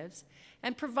representatives,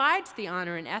 and provides the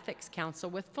Honor and Ethics Council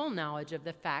with full knowledge of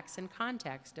the facts and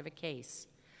context of a case.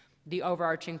 The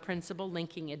overarching principle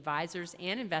linking advisors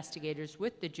and investigators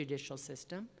with the judicial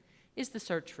system is the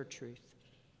search for truth.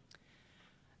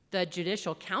 The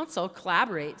Judicial Council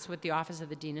collaborates with the Office of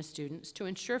the Dean of Students to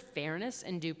ensure fairness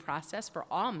and due process for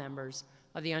all members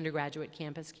of the undergraduate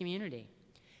campus community.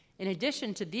 In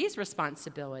addition to these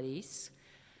responsibilities,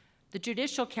 the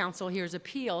Judicial Council hears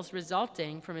appeals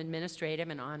resulting from administrative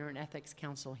and Honor and Ethics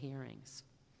Council hearings.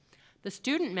 The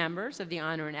student members of the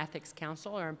Honor and Ethics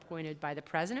Council are appointed by the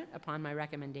President upon my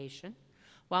recommendation,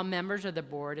 while members of the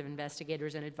Board of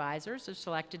Investigators and Advisors are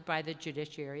selected by the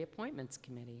Judiciary Appointments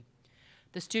Committee.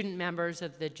 The student members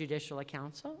of the Judicial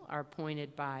Council are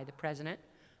appointed by the President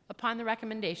upon the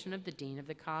recommendation of the Dean of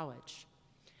the College.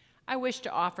 I wish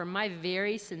to offer my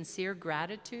very sincere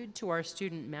gratitude to our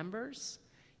student members.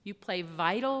 You play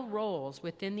vital roles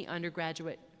within the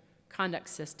undergraduate conduct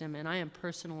system, and I am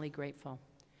personally grateful.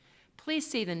 Please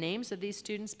see the names of these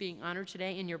students being honored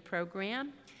today in your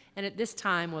program. And at this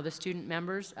time, will the student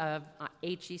members of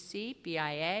HEC,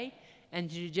 BIA, and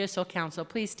Judicial Council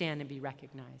please stand and be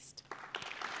recognized.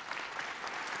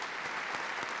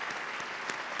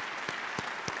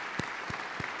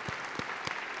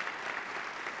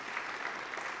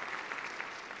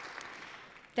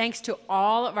 Thanks to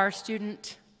all of our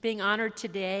students being honored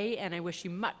today, and I wish you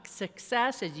much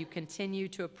success as you continue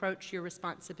to approach your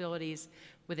responsibilities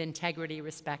with integrity,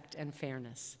 respect, and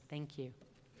fairness. Thank you.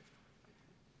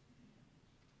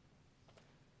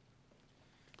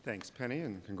 Thanks, Penny,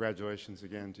 and congratulations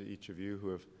again to each of you who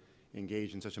have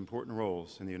engaged in such important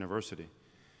roles in the university.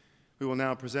 We will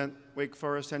now present Wake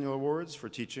Forest Annual Awards for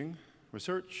teaching,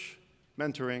 research,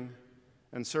 mentoring,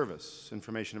 and service.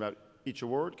 Information about each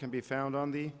award can be found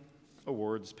on the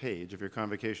awards page of your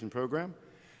convocation program.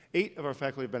 8 of our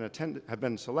faculty have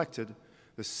been selected.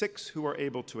 The 6 who are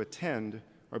able to attend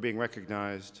are being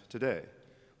recognized today.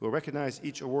 We'll recognize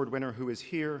each award winner who is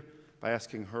here by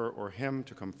asking her or him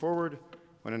to come forward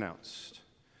when announced.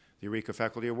 The Eureka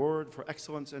Faculty Award for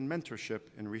Excellence and Mentorship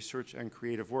in Research and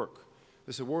Creative Work.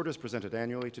 This award is presented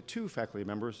annually to 2 faculty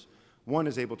members. One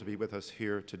is able to be with us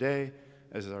here today.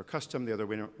 As is our custom, the other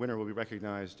winner will be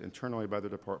recognized internally by the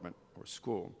department or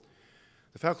school.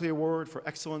 The Faculty Award for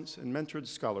Excellence in Mentored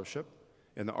Scholarship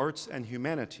in the Arts and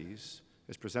Humanities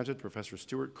is presented to Professor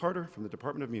Stuart Carter from the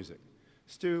Department of Music.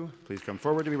 Stu, please come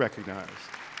forward to be recognized.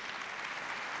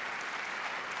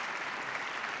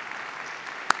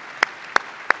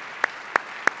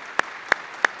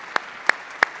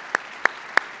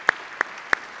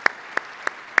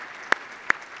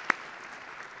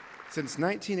 Since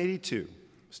 1982,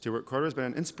 Stuart Carter has been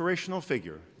an inspirational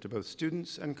figure to both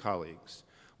students and colleagues.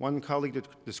 One colleague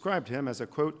described him as a,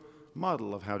 quote,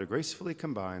 model of how to gracefully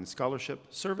combine scholarship,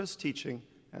 service, teaching,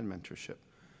 and mentorship.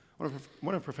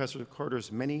 One of Professor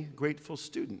Carter's many grateful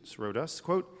students wrote us,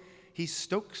 quote, he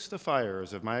stokes the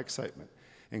fires of my excitement,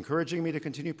 encouraging me to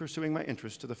continue pursuing my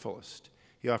interests to the fullest.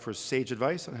 He offers sage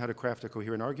advice on how to craft a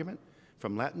coherent argument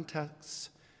from Latin texts,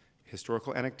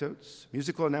 historical anecdotes,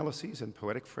 musical analyses, and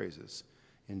poetic phrases.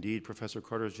 Indeed, Professor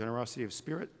Carter's generosity of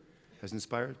spirit has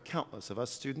inspired countless of us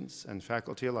students and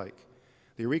faculty alike.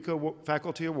 The Eureka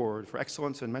Faculty Award for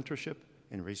Excellence in Mentorship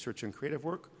in Research and Creative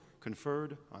Work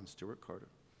conferred on Stuart Carter.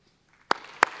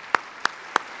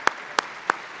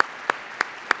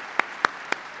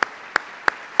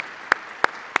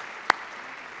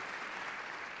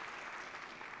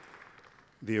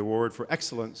 The award for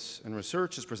excellence in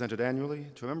research is presented annually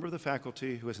to a member of the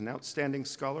faculty who is an outstanding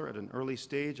scholar at an early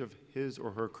stage of his or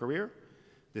her career.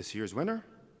 This year's winner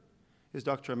is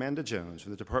Dr. Amanda Jones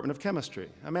from the Department of Chemistry.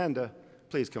 Amanda,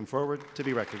 please come forward to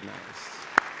be recognized.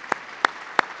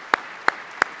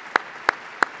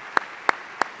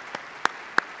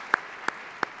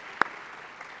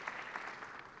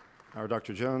 Our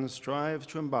Dr. Jones strives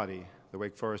to embody the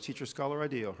Wake Forest teacher-scholar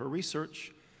ideal. Her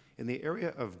research in the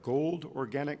area of gold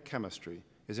organic chemistry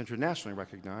is internationally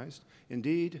recognized.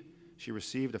 Indeed, she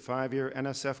received a 5-year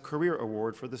NSF Career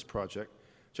Award for this project,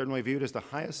 generally viewed as the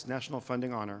highest national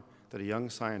funding honor that a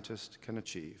young scientist can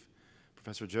achieve.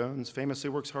 Professor Jones famously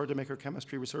works hard to make her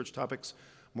chemistry research topics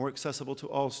more accessible to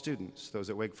all students, those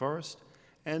at Wake Forest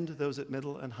and those at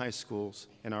middle and high schools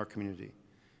in our community.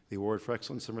 The Award for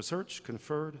Excellence in Research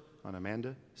conferred on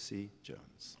Amanda C.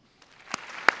 Jones.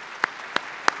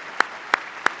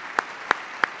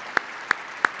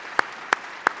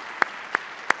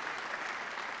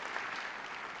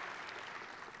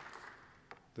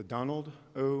 The Donald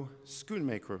O.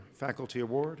 Schoonmaker Faculty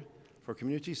Award for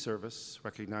Community Service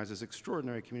recognizes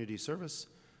extraordinary community service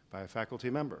by a faculty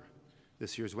member.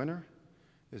 This year's winner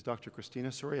is Dr. Christina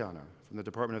Soriano from the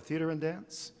Department of Theater and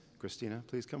Dance. Christina,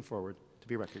 please come forward to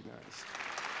be recognized.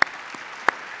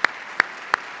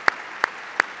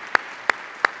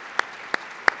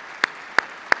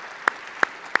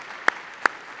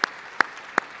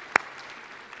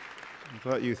 I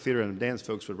thought you theater and dance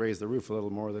folks would raise the roof a little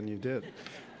more than you did.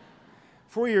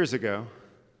 4 years ago,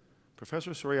 Professor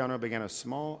Soriano began a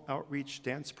small outreach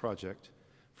dance project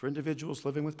for individuals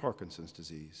living with Parkinson's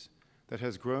disease that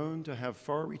has grown to have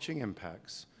far-reaching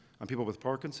impacts on people with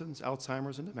Parkinson's,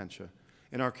 Alzheimer's, and dementia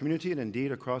in our community and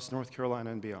indeed across North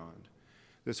Carolina and beyond.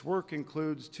 This work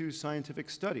includes 2 scientific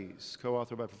studies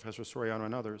co-authored by Professor Soriano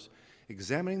and others,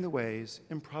 examining the ways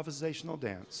improvisational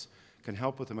dance can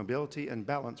help with the mobility and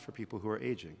balance for people who are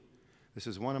aging. This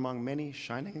is one among many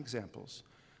shining examples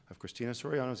of Christina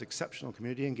Soriano's exceptional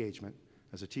community engagement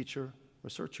as a teacher,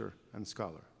 researcher, and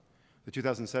scholar. The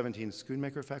 2017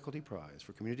 Schoonmaker Faculty Prize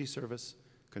for Community Service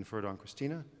conferred on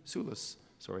Christina Sulis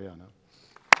Soriano.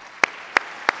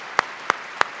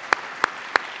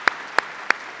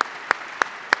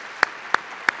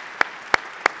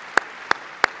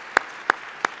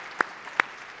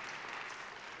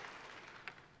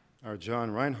 Our John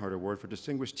Reinhardt Award for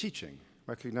Distinguished Teaching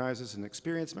recognizes an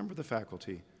experienced member of the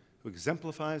faculty who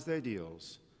exemplifies the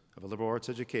ideals of a liberal arts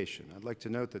education. I'd like to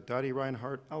note that Dottie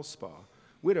Reinhardt Alspaugh,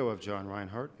 widow of John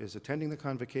Reinhardt, is attending the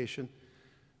convocation.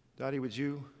 Dottie, would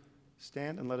you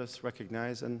stand and let us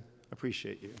recognize and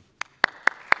appreciate you?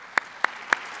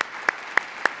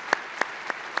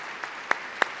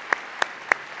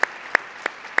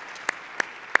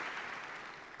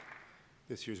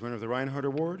 This year's winner of the Reinhardt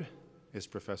Award is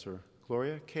Professor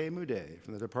Gloria K. Moudet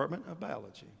from the Department of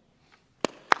Biology.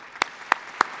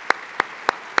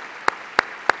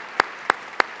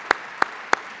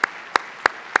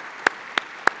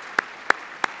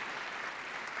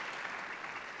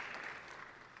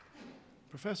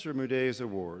 Professor Moudet's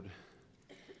award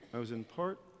owes in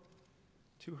part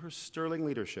to her sterling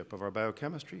leadership of our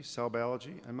biochemistry, cell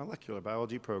biology, and molecular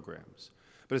biology programs.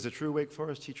 But as a true Wake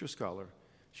Forest teacher-scholar,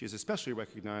 she is especially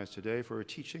recognized today for her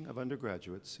teaching of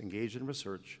undergraduates engaged in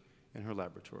research in her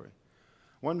laboratory.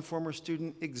 One former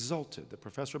student exulted that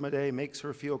Professor Moudet makes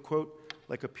her feel, quote,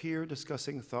 like a peer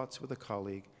discussing thoughts with a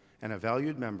colleague and a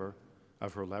valued member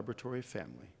of her laboratory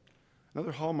family.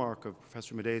 Another hallmark of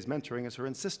Professor Moudet's mentoring is her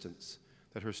insistence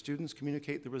that her students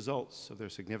communicate the results of their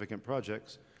significant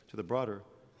projects to the broader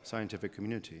scientific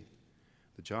community.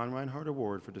 The John Reinhardt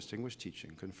Award for Distinguished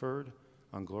Teaching conferred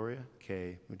on Gloria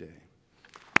K. Moudet.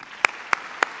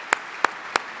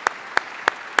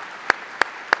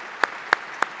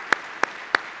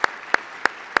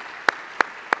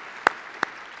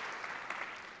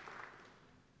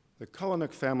 The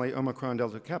Kulinick Family Omicron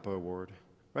Delta Kappa Award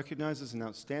recognizes an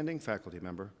outstanding faculty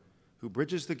member who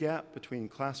bridges the gap between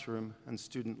classroom and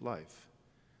student life.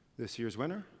 This year's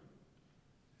winner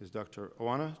is Dr.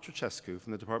 Oana Trucescu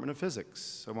from the Department of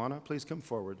Physics. Oana, please come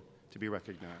forward to be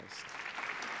recognized.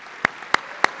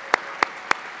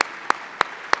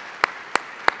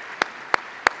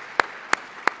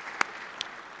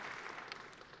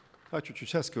 Dr.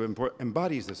 Trucescu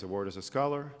embodies this award as a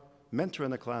scholar, mentor in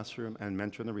the classroom, and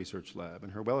mentor in the research lab. In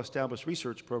her well-established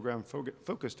research program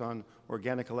focused on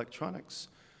organic electronics,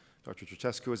 Dr.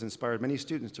 Trucescu has inspired many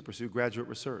students to pursue graduate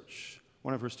research.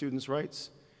 One of her students writes,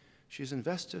 "She is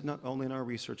invested not only in our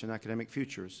research and academic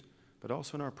futures, but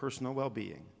also in our personal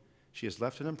well-being. She has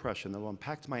left an impression that will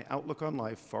impact my outlook on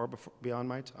life far beyond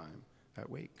my time at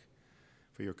Wake."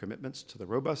 For your commitments to the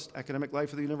robust academic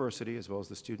life of the university, as well as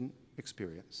the student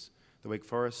experience, the Wake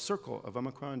Forest Circle of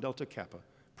Omicron Delta Kappa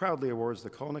proudly awards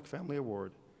the Kulinick Family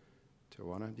Award to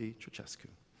Oana D. Trucescu.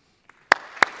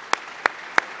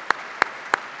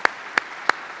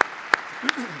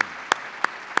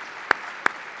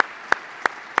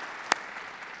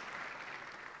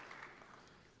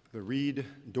 The Reed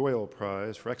Doyle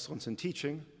Prize for Excellence in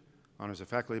Teaching honors a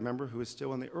faculty member who is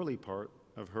still in the early part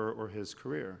of her or his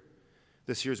career.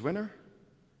 This year's winner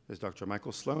is Dr.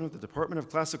 Michael Sloan of the Department of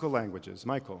Classical Languages.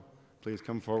 Michael, please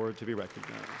come forward to be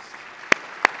recognized.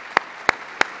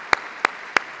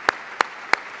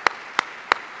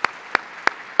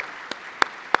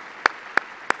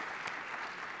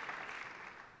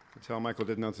 I can tell Michael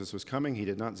didn't know this was coming. He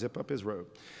did not zip up his robe.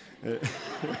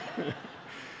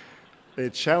 A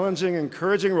challenging,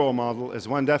 encouraging role model is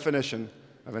one definition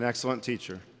of an excellent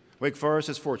teacher. Wake Forest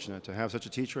is fortunate to have such a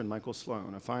teacher in Michael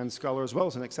Sloan, a fine scholar as well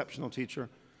as an exceptional teacher.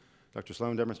 Dr.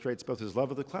 Sloan demonstrates both his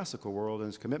love of the classical world and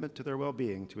his commitment to their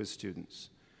well-being to his students.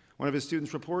 One of his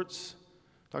students reports,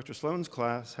 "Dr. Sloan's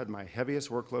class had my heaviest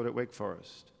workload at Wake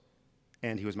Forest,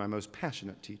 and he was my most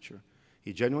passionate teacher.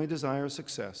 He genuinely desires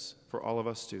success for all of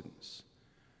us students.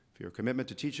 For your commitment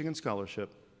to teaching and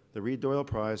scholarship, the Reed Doyle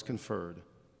Prize conferred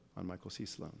on Michael C.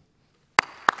 Sloan.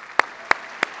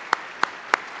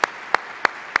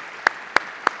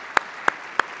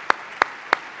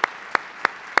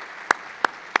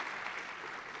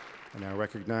 I now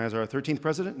recognize our 13th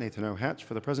president, Nathan O. Hatch,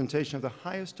 for the presentation of the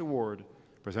highest award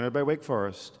presented by Wake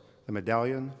Forest, the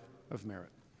Medallion of Merit.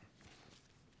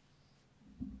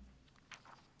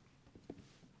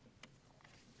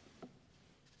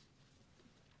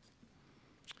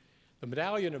 The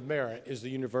Medallion of Merit is the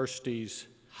university's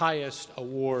highest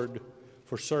award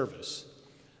for service.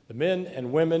 The men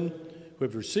and women who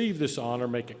have received this honor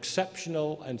make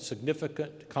exceptional and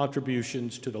significant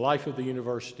contributions to the life of the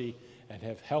university and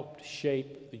have helped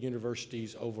shape the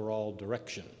university's overall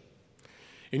direction.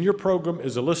 In your program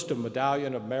is a list of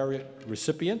Medallion of Merit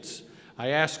recipients. I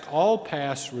ask all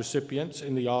past recipients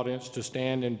in the audience to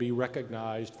stand and be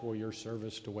recognized for your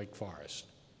service to Wake Forest.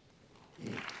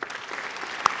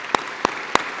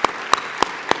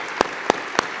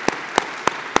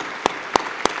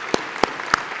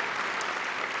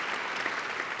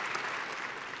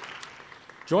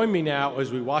 Join me now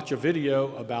as we watch a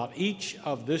video about each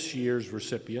of this year's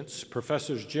recipients,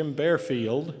 Professors Jim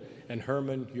Bearfield and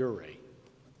Herman Urey.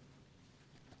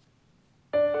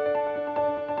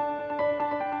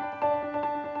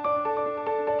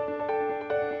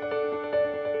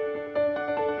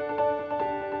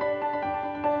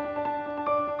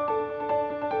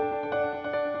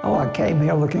 Oh, I came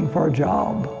here looking for a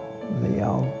job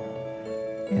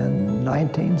in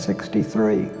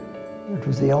 1963. It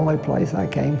was the only place I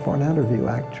came for an interview,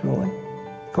 actually.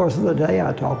 Of course of the day,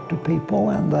 I talked to people,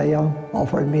 and they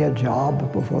offered me a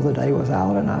job before the day was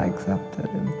out, and I accepted,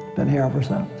 and been here ever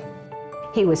since.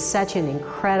 He was such an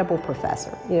incredible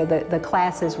professor. You know, the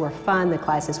classes were fun, the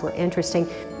classes were interesting.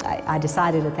 I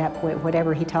decided at that point,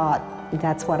 whatever he taught,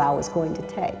 that's what I was going to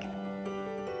take.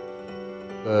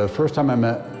 The first time I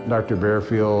met Dr.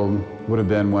 Bearfield would have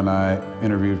been when I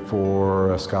interviewed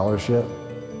for a scholarship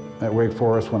at Wake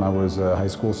Forest when I was a high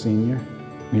school senior.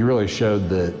 He really showed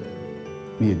that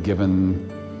he had given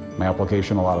my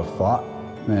application a lot of thought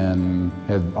and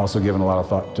had also given a lot of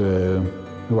thought to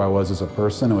who I was as a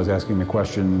person and was asking me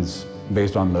questions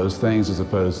based on those things as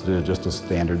opposed to just a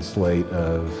standard slate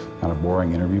of kind of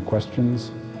boring interview questions.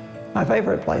 My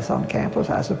favorite place on campus,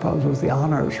 I suppose, was the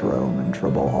honors room in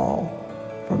Tribble Hall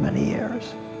for many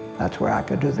years. That's where I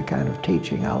could do the kind of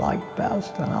teaching I liked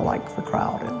best, and I liked the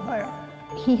crowd in there.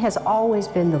 He has always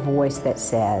been the voice that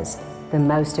says the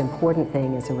most important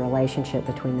thing is the relationship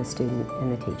between the student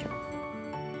and the teacher.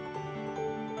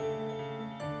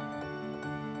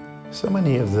 So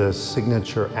many of the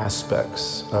signature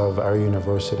aspects of our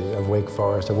university, of Wake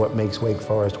Forest, of what makes Wake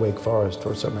Forest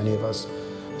for so many of us,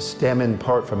 stem in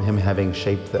part from him having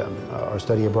shaped them. Our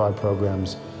study abroad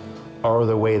programs are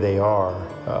the way they are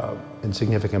in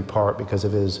significant part because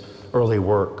of his early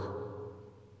work.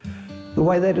 The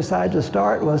way they decided to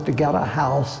start was to get a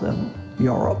house in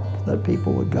Europe that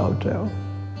people would go to,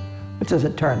 which, as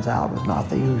it turns out, was not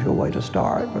the usual way to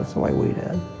start, but it's the way we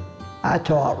did. I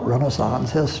taught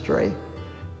Renaissance history.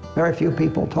 Very few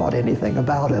people taught anything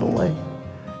about Italy,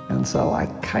 and so I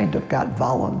kind of got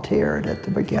volunteered at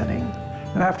the beginning.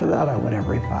 And after that, I went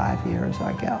every 5 years,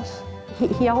 I guess.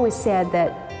 He always said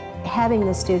that having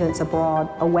the students abroad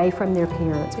away from their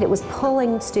parents, it was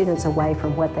pulling students away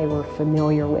from what they were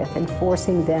familiar with and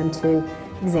forcing them to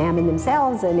examine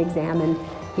themselves and examine,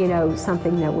 you know,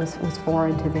 something that was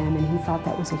foreign to them, and he thought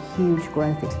that was a huge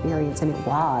growth experience, and it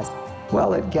was.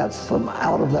 Well, it gets them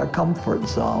out of their comfort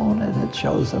zone, and it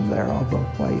shows them there are other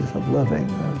ways of living.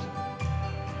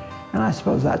 And I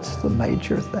suppose that's the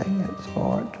major thing, it's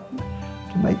for it,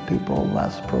 to make people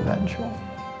less provincial.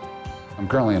 I'm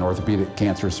currently an orthopedic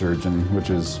cancer surgeon, which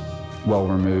is well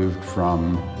removed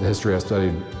from the history I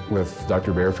studied with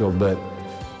Dr. Bearfield, but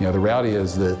you know, the reality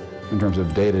is that in terms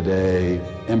of day-to-day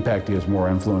impact, he has more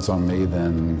influence on me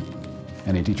than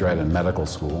any teacher I had in medical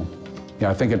school.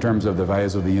 Yeah, I think in terms of the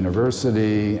values of the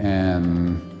university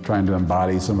and trying to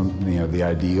embody some of the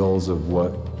ideals of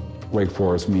what Wake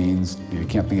Forest means, you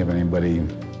can't think of anybody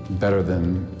better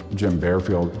than Jim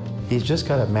Bearfield. He's just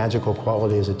got a magical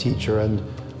quality as a teacher and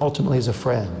ultimately as a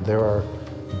friend. There are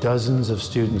dozens of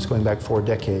students going back 4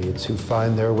 decades who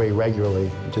find their way regularly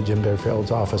to Jim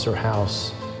Bearfield's office or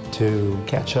house to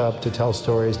catch up, to tell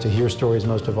stories, to hear stories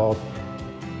most of all.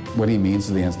 What he means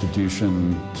to the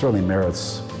institution certainly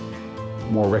merits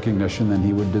more recognition than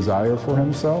he would desire for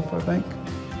himself, I think.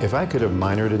 If I could have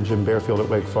minored in Jim Bearfield at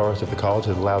Wake Forest, if the college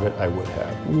had allowed it, I would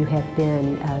have. You have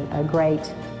been a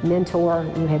great mentor,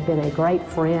 you have been a great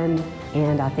friend,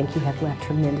 and I think you have left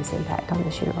tremendous impact on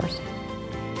this university.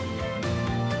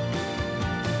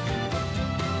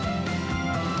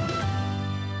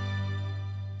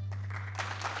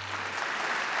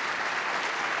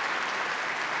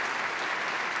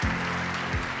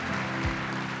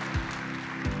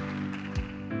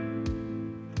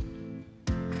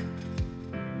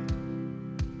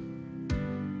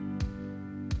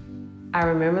 I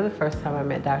remember the first time I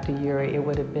met Dr. Uri, it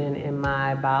would have been in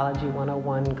my Biology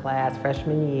 101 class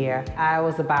freshman year. I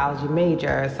was a biology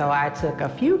major, so I took a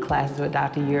few classes with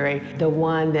Dr. Uri. The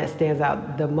one that stands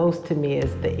out the most to me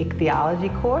is the ichthyology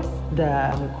course,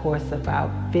 the course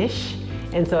about fish.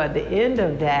 And so at the end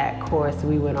of that course,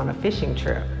 we went on a fishing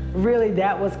trip. Really,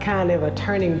 that was kind of a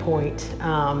turning point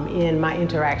in my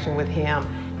interaction with him.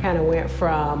 Kind of went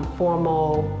from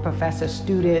formal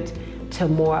professor-student to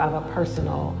more of a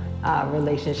personal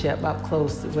relationship up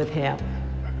close with him.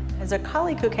 As a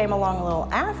colleague who came along a little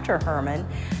after Herman,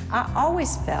 I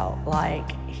always felt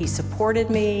like he supported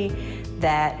me,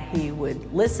 that he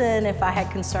would listen if I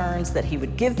had concerns, that he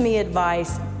would give me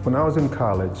advice. When I was in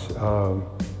college,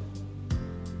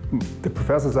 the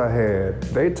professors I had,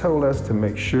 they told us to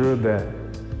make sure that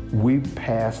we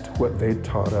passed what they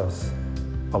taught us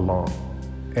along,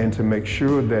 and to make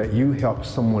sure that you help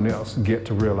someone else get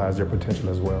to realize their potential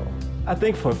as well. I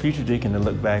think for a future deacon to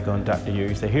look back on Dr. Uri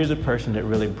and say, here's a person that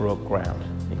really broke ground.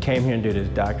 He came here and did his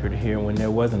doctorate here when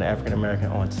there wasn't an African American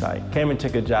on site. Came and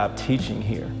took a job teaching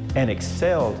here and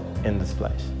excelled in this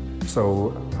place.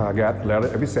 So I got a letter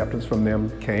of acceptance from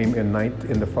them, came in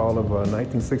the fall of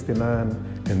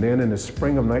 1969, and then in the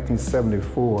spring of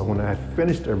 1974, when I had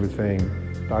finished everything,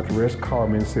 Dr. Resch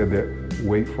called me and said that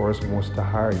Wake Forest wants to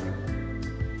hire you.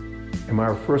 And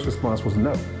my first response was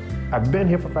no. I've been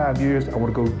here for 5 years, I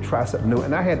want to go try something new.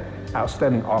 And I had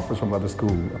outstanding offers from other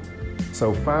schools.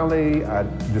 So finally, I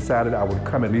decided I would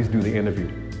come at least do the interview,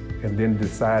 and then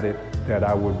decided that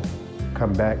I would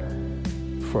come back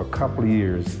for a couple of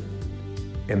years,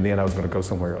 and then I was going to go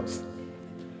somewhere else.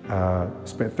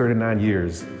 Spent 39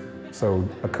 years, so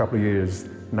a couple of years,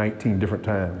 19 different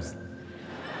times.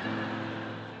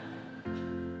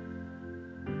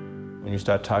 When you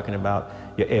start talking about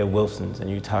your Ed Wilsons, and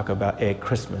you talk about Ed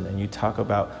Christman, and you talk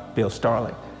about Bill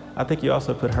Starling, I think you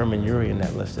also put Herman Uri in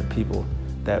that list of people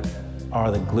that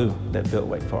are the glue that built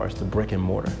Wake Forest, the brick and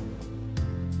mortar.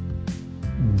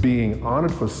 Being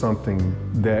honored for something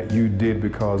that you did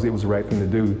because it was the right thing to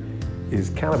do is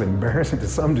kind of embarrassing to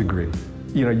some degree.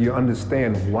 You know, you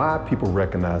understand why people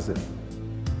recognize it.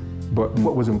 But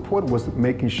what was important was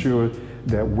making sure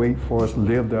that Wake Forest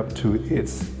lived up to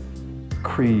its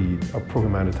creed of pro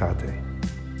humanitate.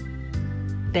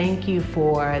 Thank you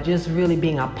for just really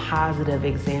being a positive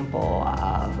example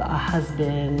of a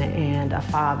husband and a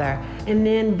father, and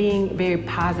then being a very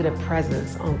positive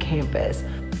presence on campus.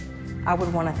 I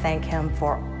would want to thank him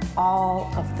for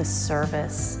all of the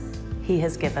service he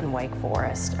has given Wake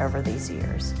Forest over these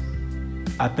years.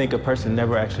 I think a person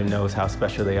never actually knows how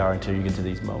special they are until you get to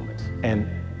these moments. And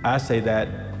I say that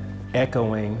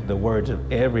echoing the words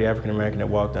of every African American that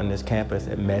walked on this campus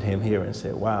and met him here and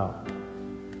said, wow,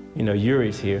 you know,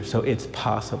 Uri's here, so it's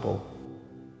possible.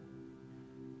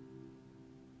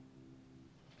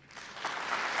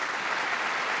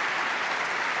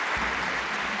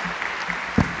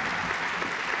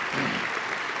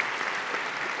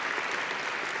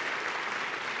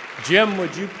 Jim,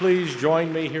 would you please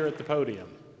join me here at the podium?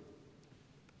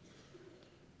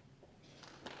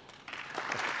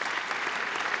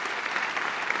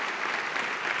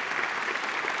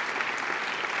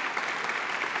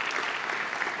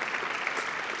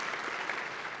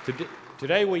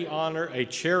 Today we honor a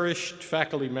cherished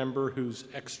faculty member whose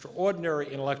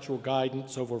extraordinary intellectual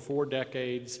guidance over 4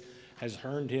 decades has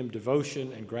earned him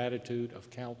devotion and gratitude of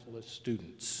countless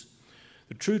students.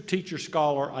 The true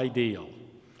teacher-scholar ideal.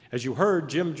 As you heard,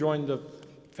 Jim joined the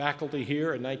faculty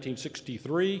here in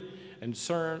 1963 and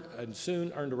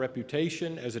soon earned a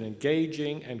reputation as an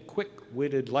engaging and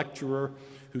quick-witted lecturer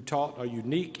who taught a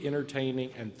unique,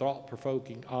 entertaining, and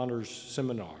thought-provoking honors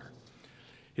seminar.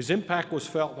 His impact was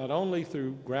felt not only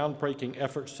through groundbreaking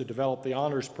efforts to develop the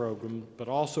honors program, but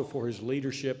also for his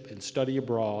leadership in study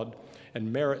abroad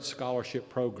and merit scholarship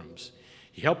programs.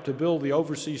 He helped to build the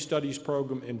overseas studies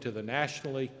program into the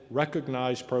nationally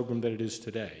recognized program that it is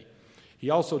today. He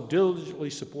also diligently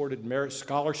supported merit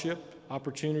scholarship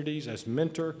opportunities as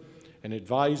mentor and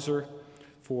advisor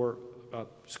for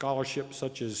scholarships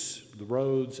such as the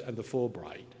Rhodes and the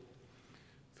Fulbright.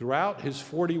 Throughout his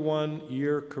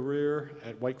 41-year career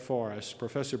at Wake Forest,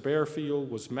 Professor Bearfield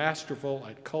was masterful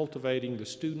at cultivating the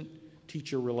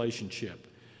student-teacher relationship,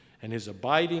 and his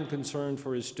abiding concern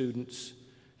for his students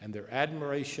and their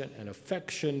admiration and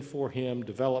affection for him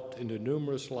developed into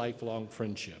numerous lifelong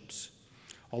friendships.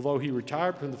 Although he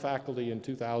retired from the faculty in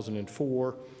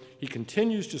 2004, he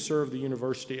continues to serve the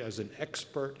university as an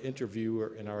expert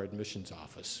interviewer in our admissions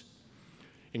office.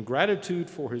 In gratitude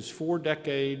for his 4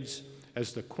 decades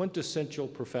as the quintessential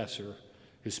professor,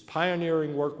 his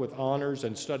pioneering work with honors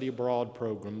and study abroad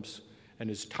programs, and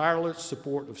his tireless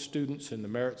support of students in the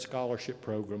Merit Scholarship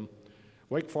Program,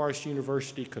 Wake Forest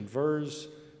University confers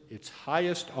its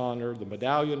highest honor, the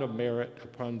Medallion of Merit,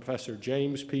 upon Professor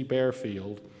James P.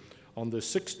 Barefield on the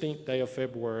 16th day of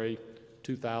February,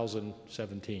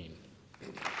 2017.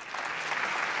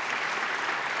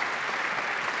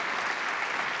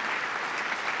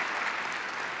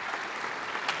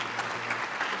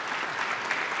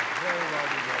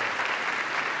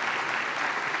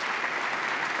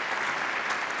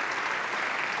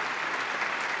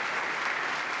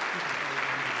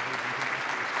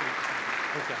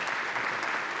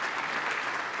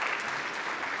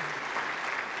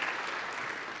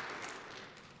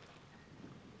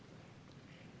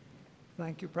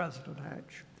 Thank you, President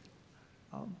Hatch.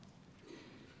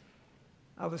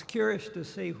 I was curious to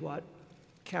see what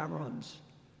Cameron's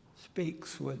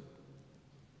Speaks who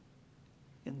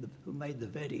made the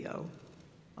video,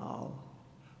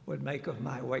 would make of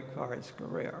my Wake Forest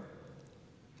career.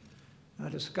 I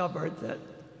discovered that,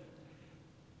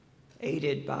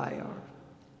 aided by our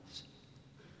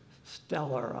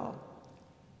stellar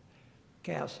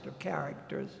cast of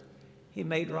characters, he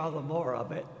made rather more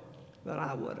of it than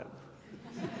I would have.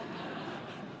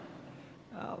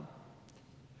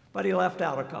 But he left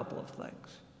out a couple of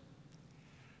things.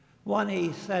 One,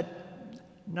 he said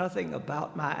nothing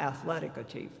about my athletic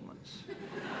achievements.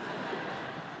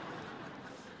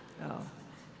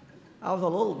 I was a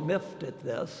little miffed at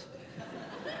this.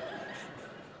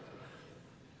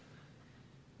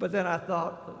 But then I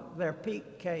thought their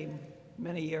peak came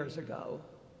many years ago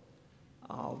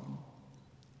on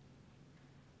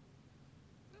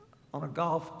a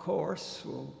golf course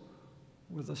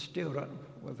with a student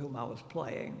with whom I was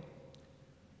playing,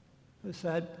 who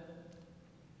said,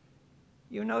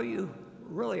 "You know, you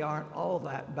really aren't all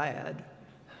that bad,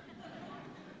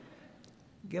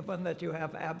 given that you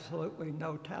have absolutely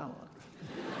no talent."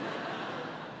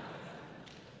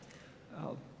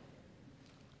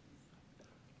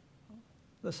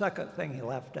 The second thing he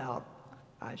left out,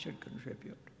 I should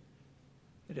contribute.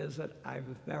 It is that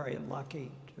I'm very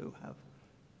lucky to have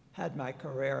had my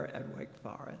career at Wake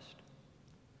Forest.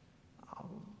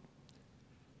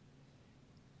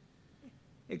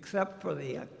 Except for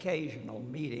the occasional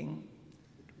meeting,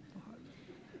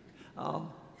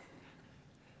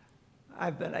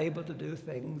 I've been able to do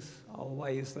things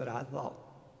always that I thought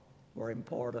were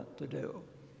important to do.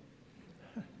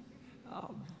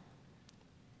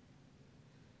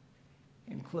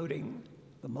 Including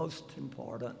the most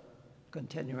important,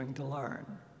 continuing to learn.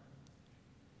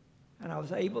 And I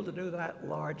was able to do that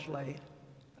largely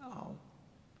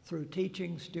through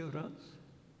teaching students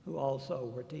who also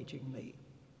were teaching me.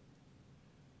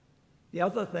 The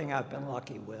other thing I've been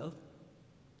lucky with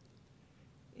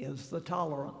is the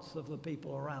tolerance of the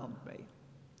people around me.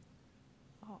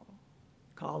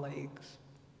 Colleagues,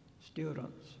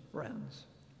 students, friends.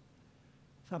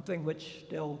 Something which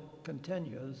still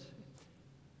continues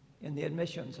in the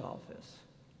admissions office,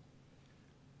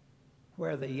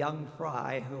 where the young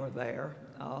fry who are there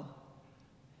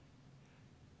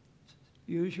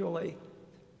usually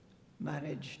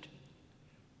managed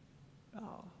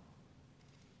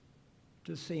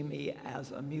to see me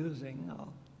as amusing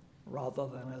rather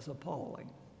than as appalling.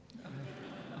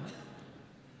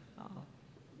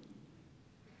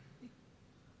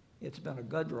 It's been a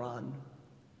good run.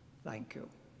 Thank you.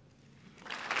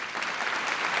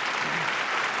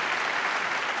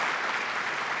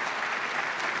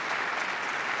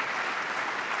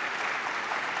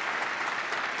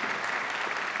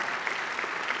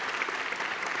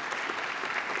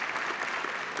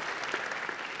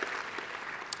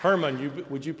 Herman,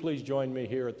 would you please join me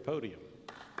here at the podium?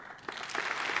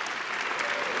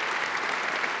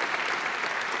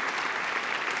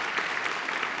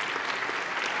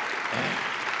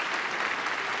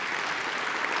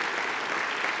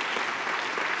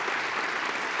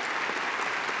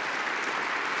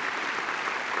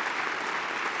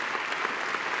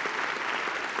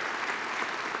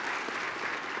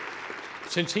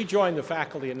 Since he joined the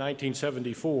faculty in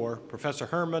 1974, Professor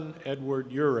Herman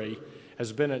Edward Urey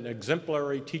has been an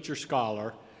exemplary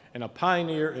teacher-scholar and a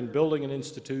pioneer in building an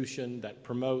institution that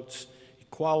promotes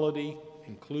equality,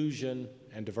 inclusion,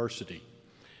 and diversity.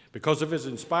 Because of his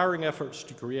inspiring efforts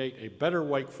to create a better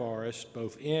Wake Forest,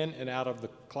 both in and out of the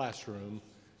classroom,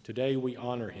 Today we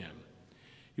honor him.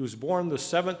 He was born the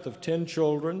 7th of 10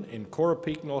 children in Coral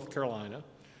Peak, North Carolina.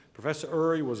 Professor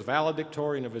Urey was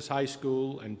valedictorian of his high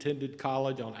school and attended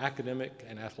college on academic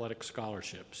and athletic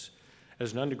scholarships.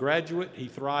 As an undergraduate, he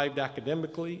thrived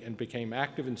academically and became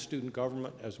active in student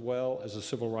government as well as the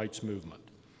civil rights movement.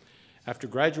 After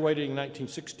graduating in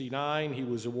 1969, he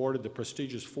was awarded the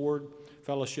prestigious Ford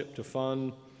Fellowship to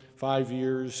fund 5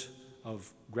 years of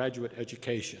graduate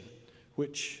education,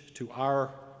 which to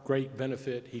our great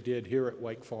benefit he did here at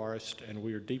Wake Forest, and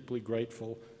we are deeply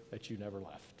grateful that you never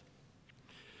left.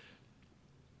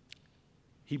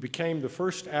 He became the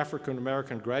first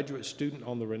African-American graduate student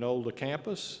on the Renolda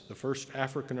campus, the first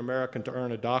African-American to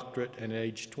earn a doctorate, and at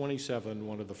age 27,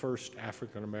 one of the first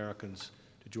African-Americans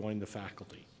to join the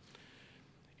faculty.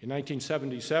 In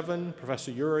 1977,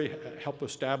 Professor Urey helped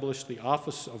establish the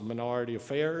Office of Minority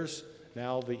Affairs,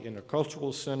 now the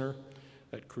Intercultural Center,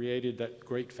 that created that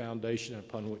great foundation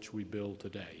upon which we build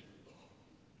today.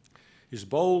 His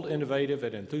bold, innovative,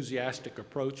 and enthusiastic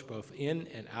approach both in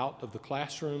and out of the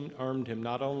classroom earned him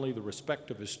not only the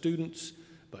respect of his students,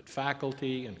 but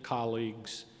faculty and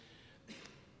colleagues.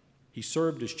 He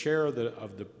served as chair of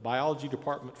the biology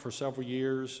department for several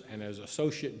years and as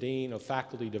associate dean of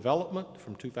faculty development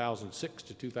from 2006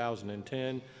 to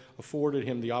 2010, afforded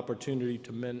him the opportunity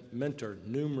to mentor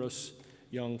numerous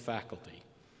young faculty.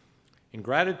 In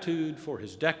gratitude for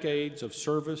his decades of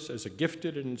service as a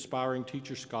gifted and inspiring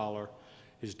teacher-scholar,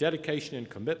 his dedication and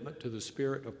commitment to the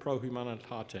spirit of pro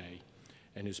humanitate,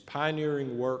 and his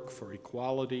pioneering work for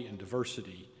equality and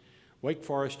diversity, Wake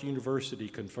Forest University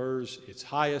confers its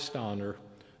highest honor,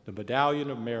 the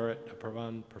Medallion of Merit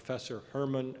upon Professor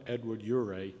Herman Edward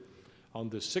Urey, on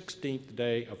the 16th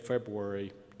day of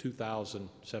February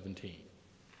 2017.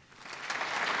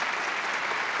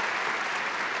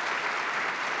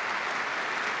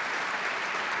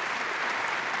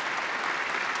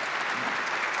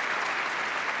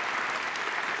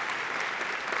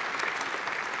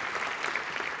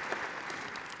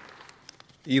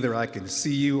 Either I can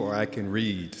see you or I can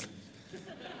read.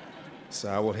 So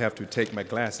I will have to take my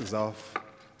glasses off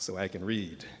so I can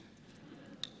read.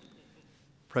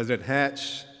 President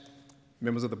Hatch,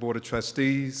 members of the Board of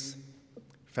Trustees,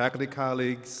 faculty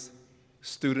colleagues,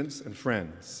 students, and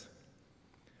friends,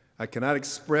 I cannot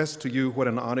express to you what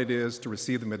an honor it is to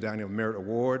receive the Medallion of Merit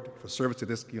Award for service to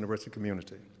this university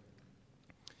community.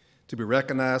 To be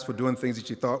recognized for doing things that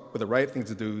you thought were the right things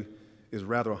to do is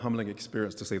rather a humbling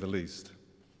experience, to say the least.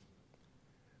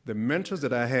 The mentors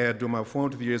that I had during my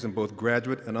formative years in both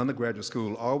graduate and undergraduate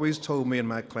school always told me and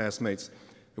my classmates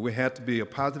that we had to be a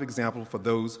positive example for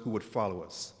those who would follow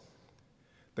us.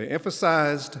 They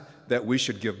emphasized that we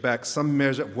should give back some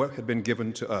measure of what had been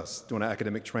given to us during our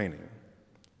academic training.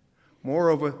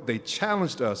 Moreover, they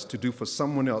challenged us to do for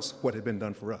someone else what had been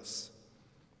done for us.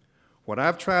 What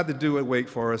I've tried to do at Wake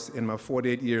Forest in my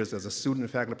 48 years as a student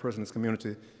and faculty person in this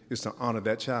community is to honor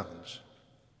that challenge.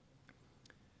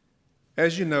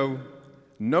 As you know,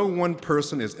 no one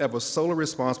person is ever solely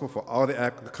responsible for all the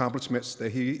accomplishments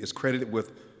that he is credited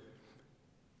with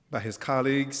by his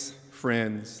colleagues,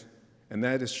 friends, and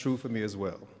that is true for me as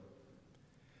well.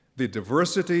 The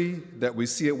diversity that we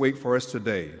see at Wake Forest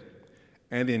today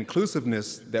and the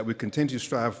inclusiveness that we continue to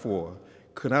strive for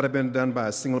could not have been done by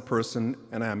a single person,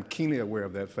 and I am keenly aware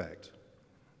of that fact.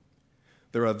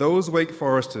 There are those Wake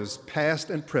Foresters, past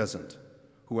and present,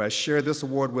 who I share this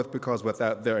award with because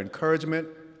without their encouragement,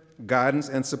 guidance,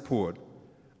 and support,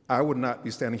 I would not be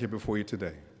standing here before you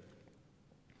today.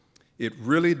 It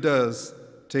really does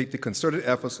take the concerted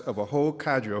efforts of a whole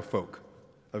cadre of folk,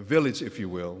 a village, if you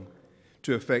will,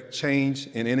 to effect change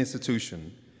in any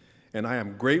institution, and I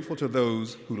am grateful to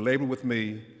those who labor with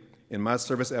me in my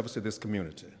service efforts to this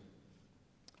community.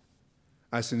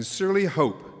 I sincerely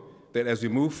hope that as we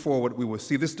move forward, we will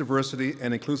see this diversity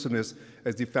and inclusiveness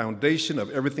as the foundation of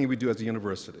everything we do as a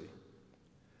university.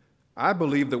 I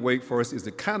believe that Wake Forest is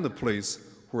the kind of place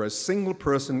where a single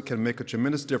person can make a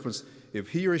tremendous difference if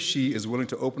he or she is willing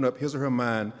to open up his or her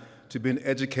mind to being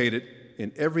educated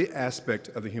in every aspect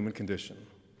of the human condition.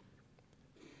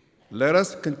 Let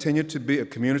us continue to be a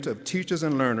community of teachers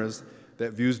and learners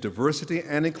that views diversity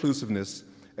and inclusiveness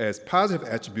as positive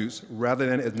attributes rather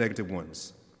than as negative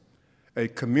ones. A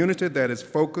community that is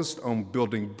focused on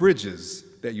building bridges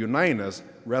that unite us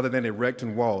rather than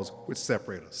erecting walls which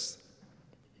separate us.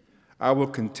 I will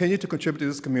continue to contribute to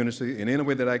this community in any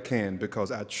way that I can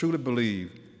because I truly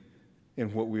believe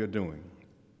in what we are doing.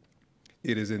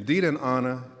 It is indeed an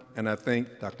honor, and I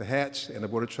thank Dr. Hatch and the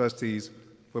Board of Trustees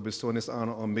for bestowing this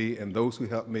honor on me and those who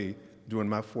helped me during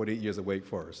my 48 years at Wake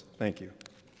Forest. Thank you.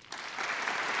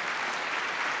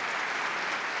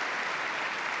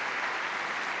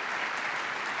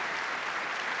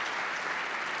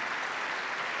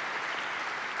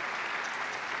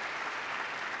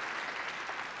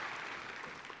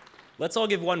 Let's all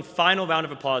give one final round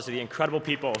of applause to the incredible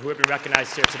people who have been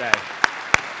recognized here today.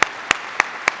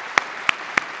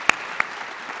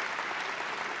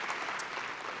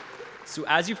 So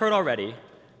as you've heard already,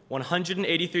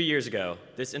 183 years ago,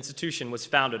 this institution was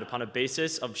founded upon a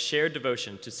basis of shared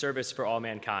devotion to service for all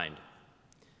mankind.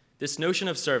 This notion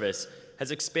of service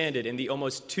has expanded in the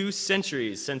almost 2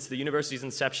 centuries since the university's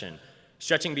inception,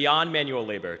 stretching beyond manual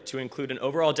labor to include an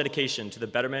overall dedication to the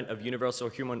betterment of universal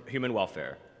human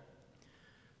welfare.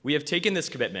 We have taken this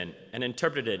commitment and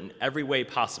interpreted it in every way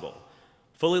possible,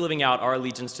 fully living out our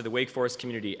allegiance to the Wake Forest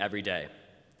community every day.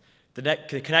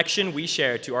 The connection we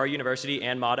share to our university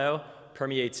and motto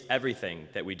permeates everything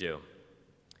that we do.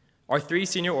 Our 3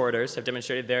 senior orators have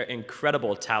demonstrated their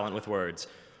incredible talent with words,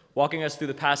 walking us through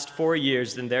the past 4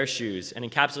 years in their shoes and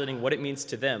encapsulating what it means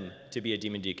to them to be a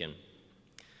Demon Deacon.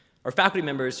 Our faculty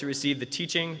members who received the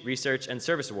Teaching, Research, and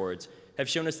Service Awards have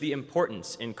shown us the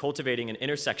importance in cultivating an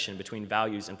intersection between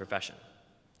values and profession.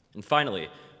 And finally,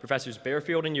 Professors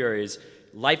Bearfield and Urey's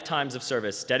lifetimes of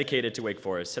service dedicated to Wake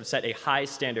Forest have set a high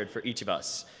standard for each of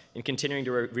us in continuing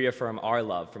to reaffirm our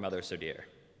love for Mother so dear.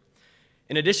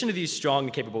 In addition to these strong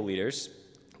and capable leaders,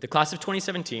 the class of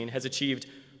 2017 has achieved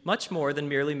much more than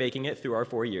merely making it through our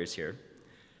 4 years here.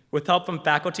 With help from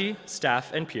faculty,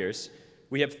 staff, and peers,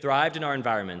 we have thrived in our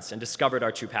environments and discovered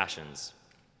our true passions.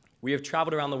 We have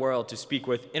traveled around the world to speak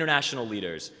with international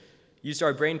leaders, used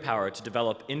our brainpower to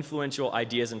develop influential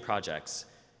ideas and projects,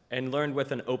 and learned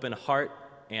with an open heart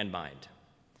and mind.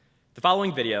 The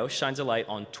following video shines a light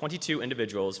on 22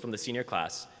 individuals from the senior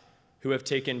class who have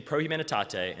taken Pro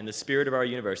Humanitate and the spirit of our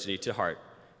university to heart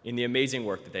in the amazing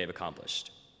work that they have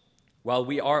accomplished. While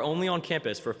we are only on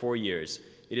campus for 4 years,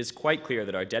 it is quite clear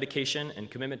that our dedication and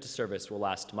commitment to service will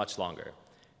last much longer.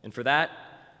 And for that,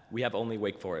 we have only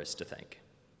Wake Forest to thank.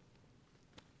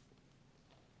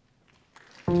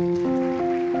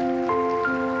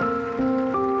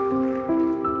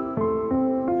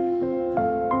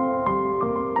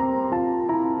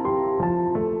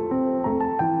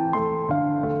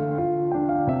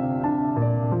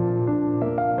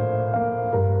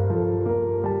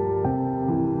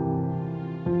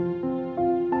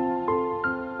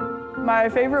 My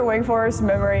favorite Wake Forest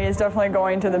memory is definitely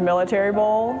going to the Military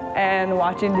Bowl and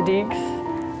watching the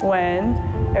Deeks win.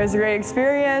 It was a great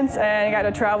experience, and I got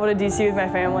to travel to DC with my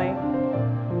family.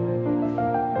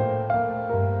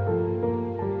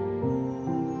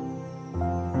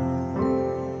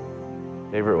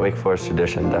 Favorite Wake Forest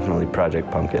tradition, definitely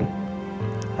Project Pumpkin.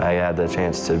 I had the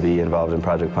chance to be involved in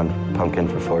Project Pumpkin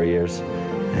for 4 years,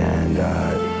 and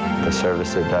the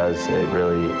service it does, it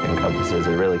really encompasses,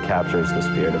 it really captures the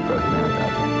spirit of Pro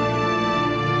Humanitate.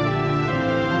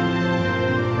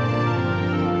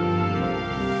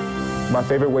 My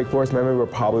favorite Wake Forest memory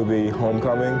would probably be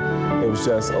homecoming. It was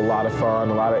just a lot of fun,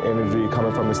 a lot of energy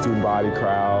coming from the student body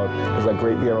crowd. It was like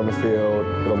great being on the field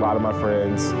with a lot of my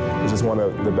friends. It was just one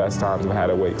of the best times I've had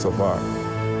at Wake so far.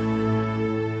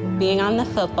 Being on the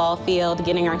football field,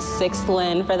 getting our 6th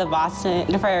win for the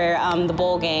the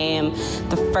bowl game,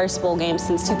 the first bowl game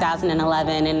since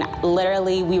 2011, and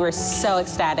literally we were so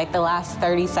ecstatic. The last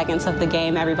 30 seconds of the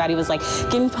game, everybody was like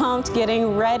getting pumped,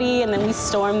 getting ready, and then we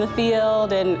stormed the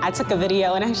field, and I took a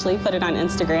video and actually put it on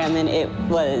Instagram, and it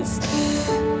was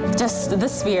just the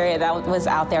spirit that was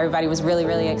out there. Everybody was really,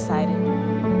 really excited.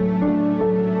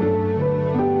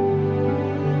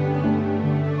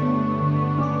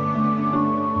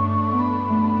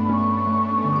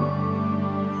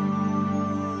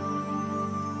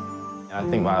 I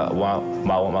think what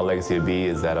my legacy to be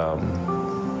is that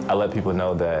I let people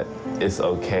know that it's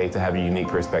okay to have a unique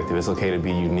perspective. It's okay to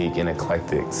be unique and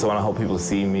eclectic. So when I hope people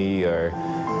see me or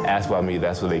ask about me,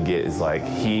 that's what they get. Is like,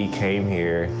 he came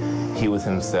here, he was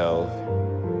himself.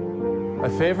 My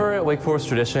favorite Wake Forest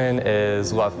tradition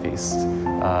is Love Feast.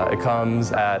 It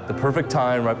comes at the perfect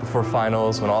time right before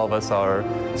finals when all of us are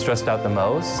stressed out the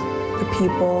most. The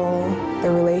people, the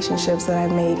relationships that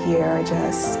I've made here are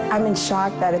just, I'm in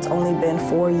shock that it's only been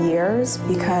 4 years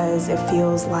because it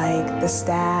feels like the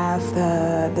staff,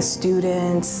 the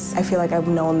students, I feel like I've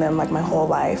known them like my whole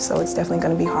life, so it's definitely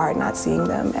going to be hard not seeing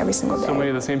them every single day. So many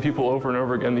of the same people over and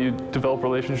over again. You develop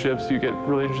relationships, you get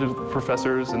relationships with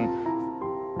professors, and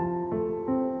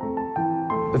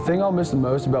the thing I'll miss the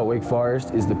most about Wake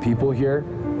Forest is the people here.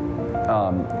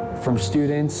 From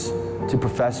students to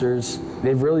professors,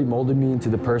 they've really molded me into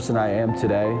the person I am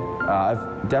today.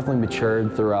 I've definitely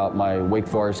matured throughout my Wake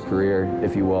Forest career,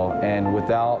 if you will, and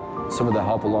without some of the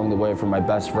help along the way from my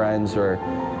best friends or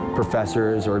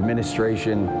professors or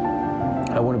administration,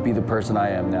 I wouldn't be the person I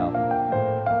am now.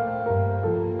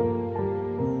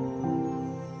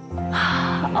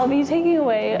 I'll be taking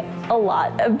away a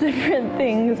lot of different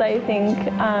things, I think.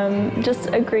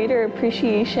 Just a greater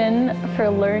appreciation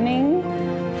for learning,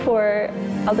 for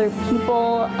other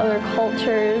people, other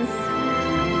cultures,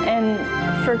 and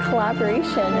for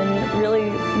collaboration and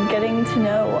really getting to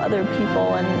know other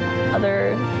people and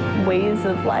other ways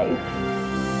of life.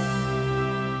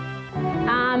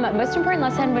 Most important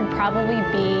lesson would probably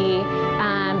be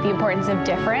the importance of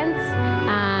difference.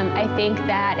 I think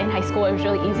that in high school it was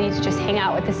really easy to just hang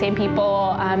out with the same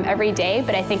people every day,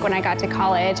 but I think when I got to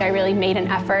college I really made an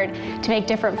effort to make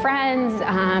different friends,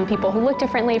 people who looked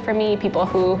differently from me, people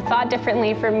who thought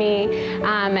differently from me,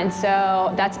 and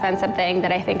so that's been something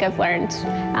that I think I've learned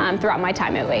throughout my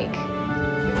time at Wake.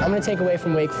 I'm going to take away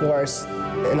from Wake Forest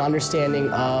an understanding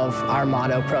of our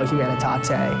motto, Pro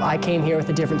Humanitate. I came here with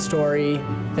a different story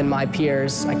than my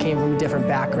peers. I came from a different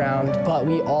background, but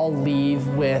we all leave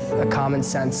with a common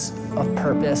sense of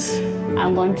purpose.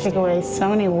 I'm going to take away so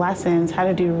many lessons, how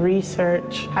to do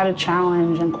research, how to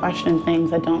challenge and question things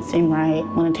that don't seem right.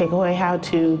 I'm going to take away how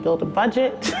to build a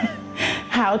budget,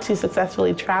 how to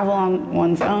successfully travel on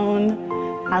one's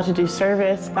own, how to do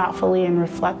service thoughtfully and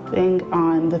reflecting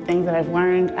on the things that I've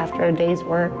learned after a day's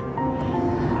work.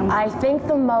 I think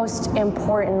the most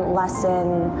important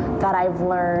lesson that I've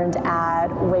learned at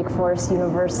Wake Forest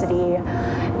University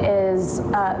is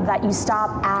that you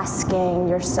stop asking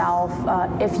yourself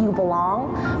if you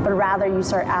belong, but rather you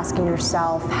start asking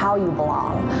yourself how you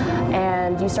belong.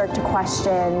 And you start to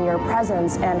question your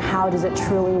presence and how does it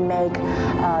truly make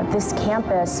this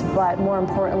campus, but more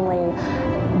importantly,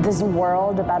 this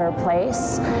world a better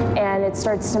place. And it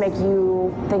starts to make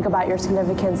you think about your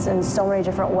significance in so many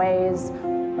different ways.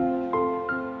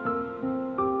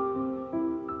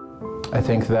 I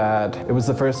think that it was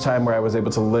the first time where I was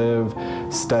able to live,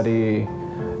 study,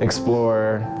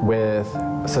 explore with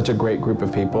such a great group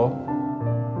of people.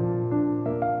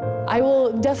 I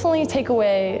will definitely take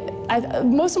away,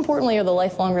 most importantly are the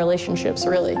lifelong relationships,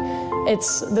 really.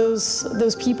 It's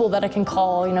those people that I can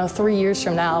call, 3 years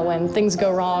from now when things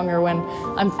go wrong or when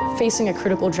I'm facing a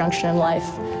critical junction in life.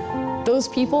 Those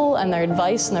people and their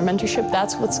advice and their mentorship,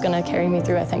 that's what's going to carry me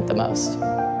through, I think, the most.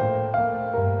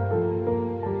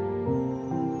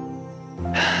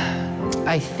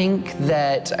 I think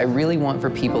that I really want for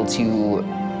people to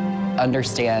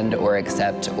understand or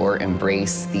accept or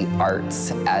embrace the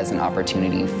arts as an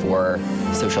opportunity for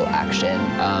social action.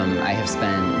 I have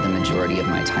spent the majority of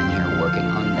my time here working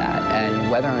on that,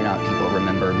 and whether or not people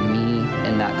remember me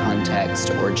in that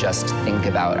context or just think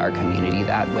about our community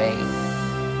that way.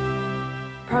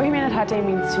 Pro Humanitate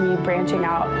means to me branching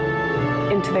out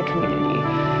into the community.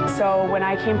 So when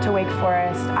I came to Wake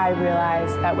Forest, I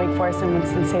realized that Wake Forest and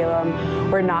Winston-Salem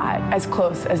were not as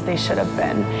close as they should have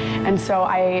been. And so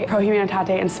Pro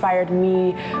Humanitate inspired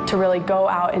me to really go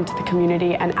out into the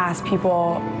community and ask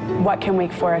people, what can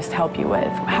Wake Forest help you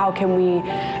with? How can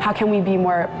we be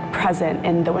more present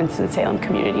in the Winston-Salem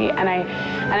community? And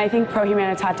I think Pro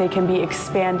Humanitate can be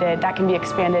expanded, that can be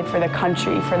expanded for the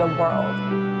country, for the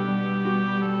world.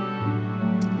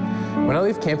 When I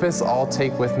leave campus, I'll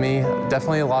take with me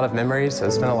definitely a lot of memories.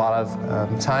 I've spent a lot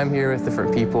of time here with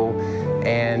different people,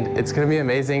 and it's going to be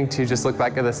amazing to just look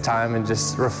back at this time and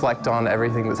just reflect on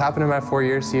everything that's happened in my 4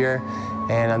 years here,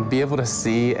 and be able to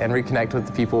see and reconnect with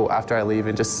the people after I leave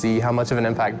and just see how much of an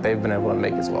impact they've been able to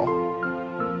make as well.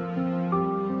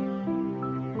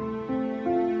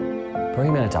 Pro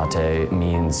Humanitate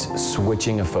means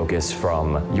switching a focus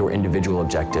from your individual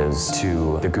objectives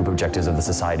to the group objectives of the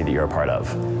society that you're a part of.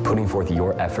 Putting forth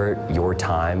your effort, your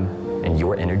time, and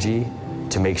your energy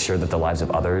to make sure that the lives of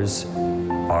others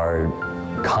are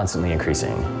constantly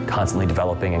increasing, constantly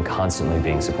developing, and constantly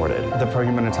being supported. The Pro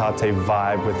Humanitate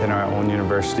vibe within our own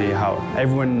university, how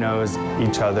everyone knows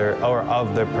each other or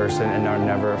of their person and are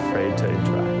never afraid to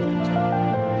interact with each other.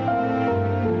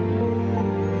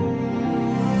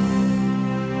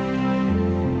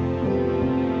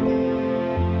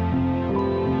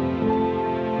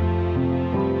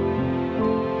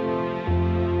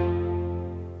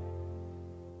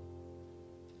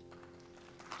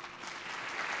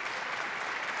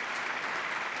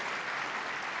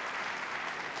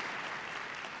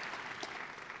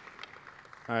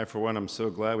 I, for one, am so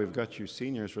glad we've got you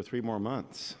seniors for 3 more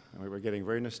months. We're getting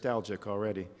very nostalgic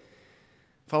already.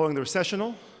 Following the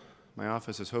recessional, my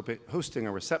office is hosting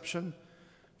a reception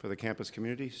for the campus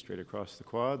community straight across the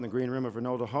quad in the green room of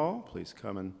Renolda Hall. Please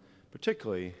come and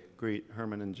particularly greet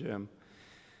Herman and Jim,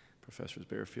 Professors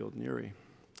Bearfield and Uri.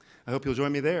 I hope you'll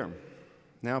join me there.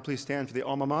 Now please stand for the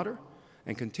alma mater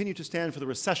and continue to stand for the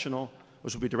recessional,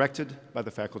 which will be directed by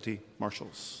the faculty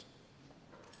marshals.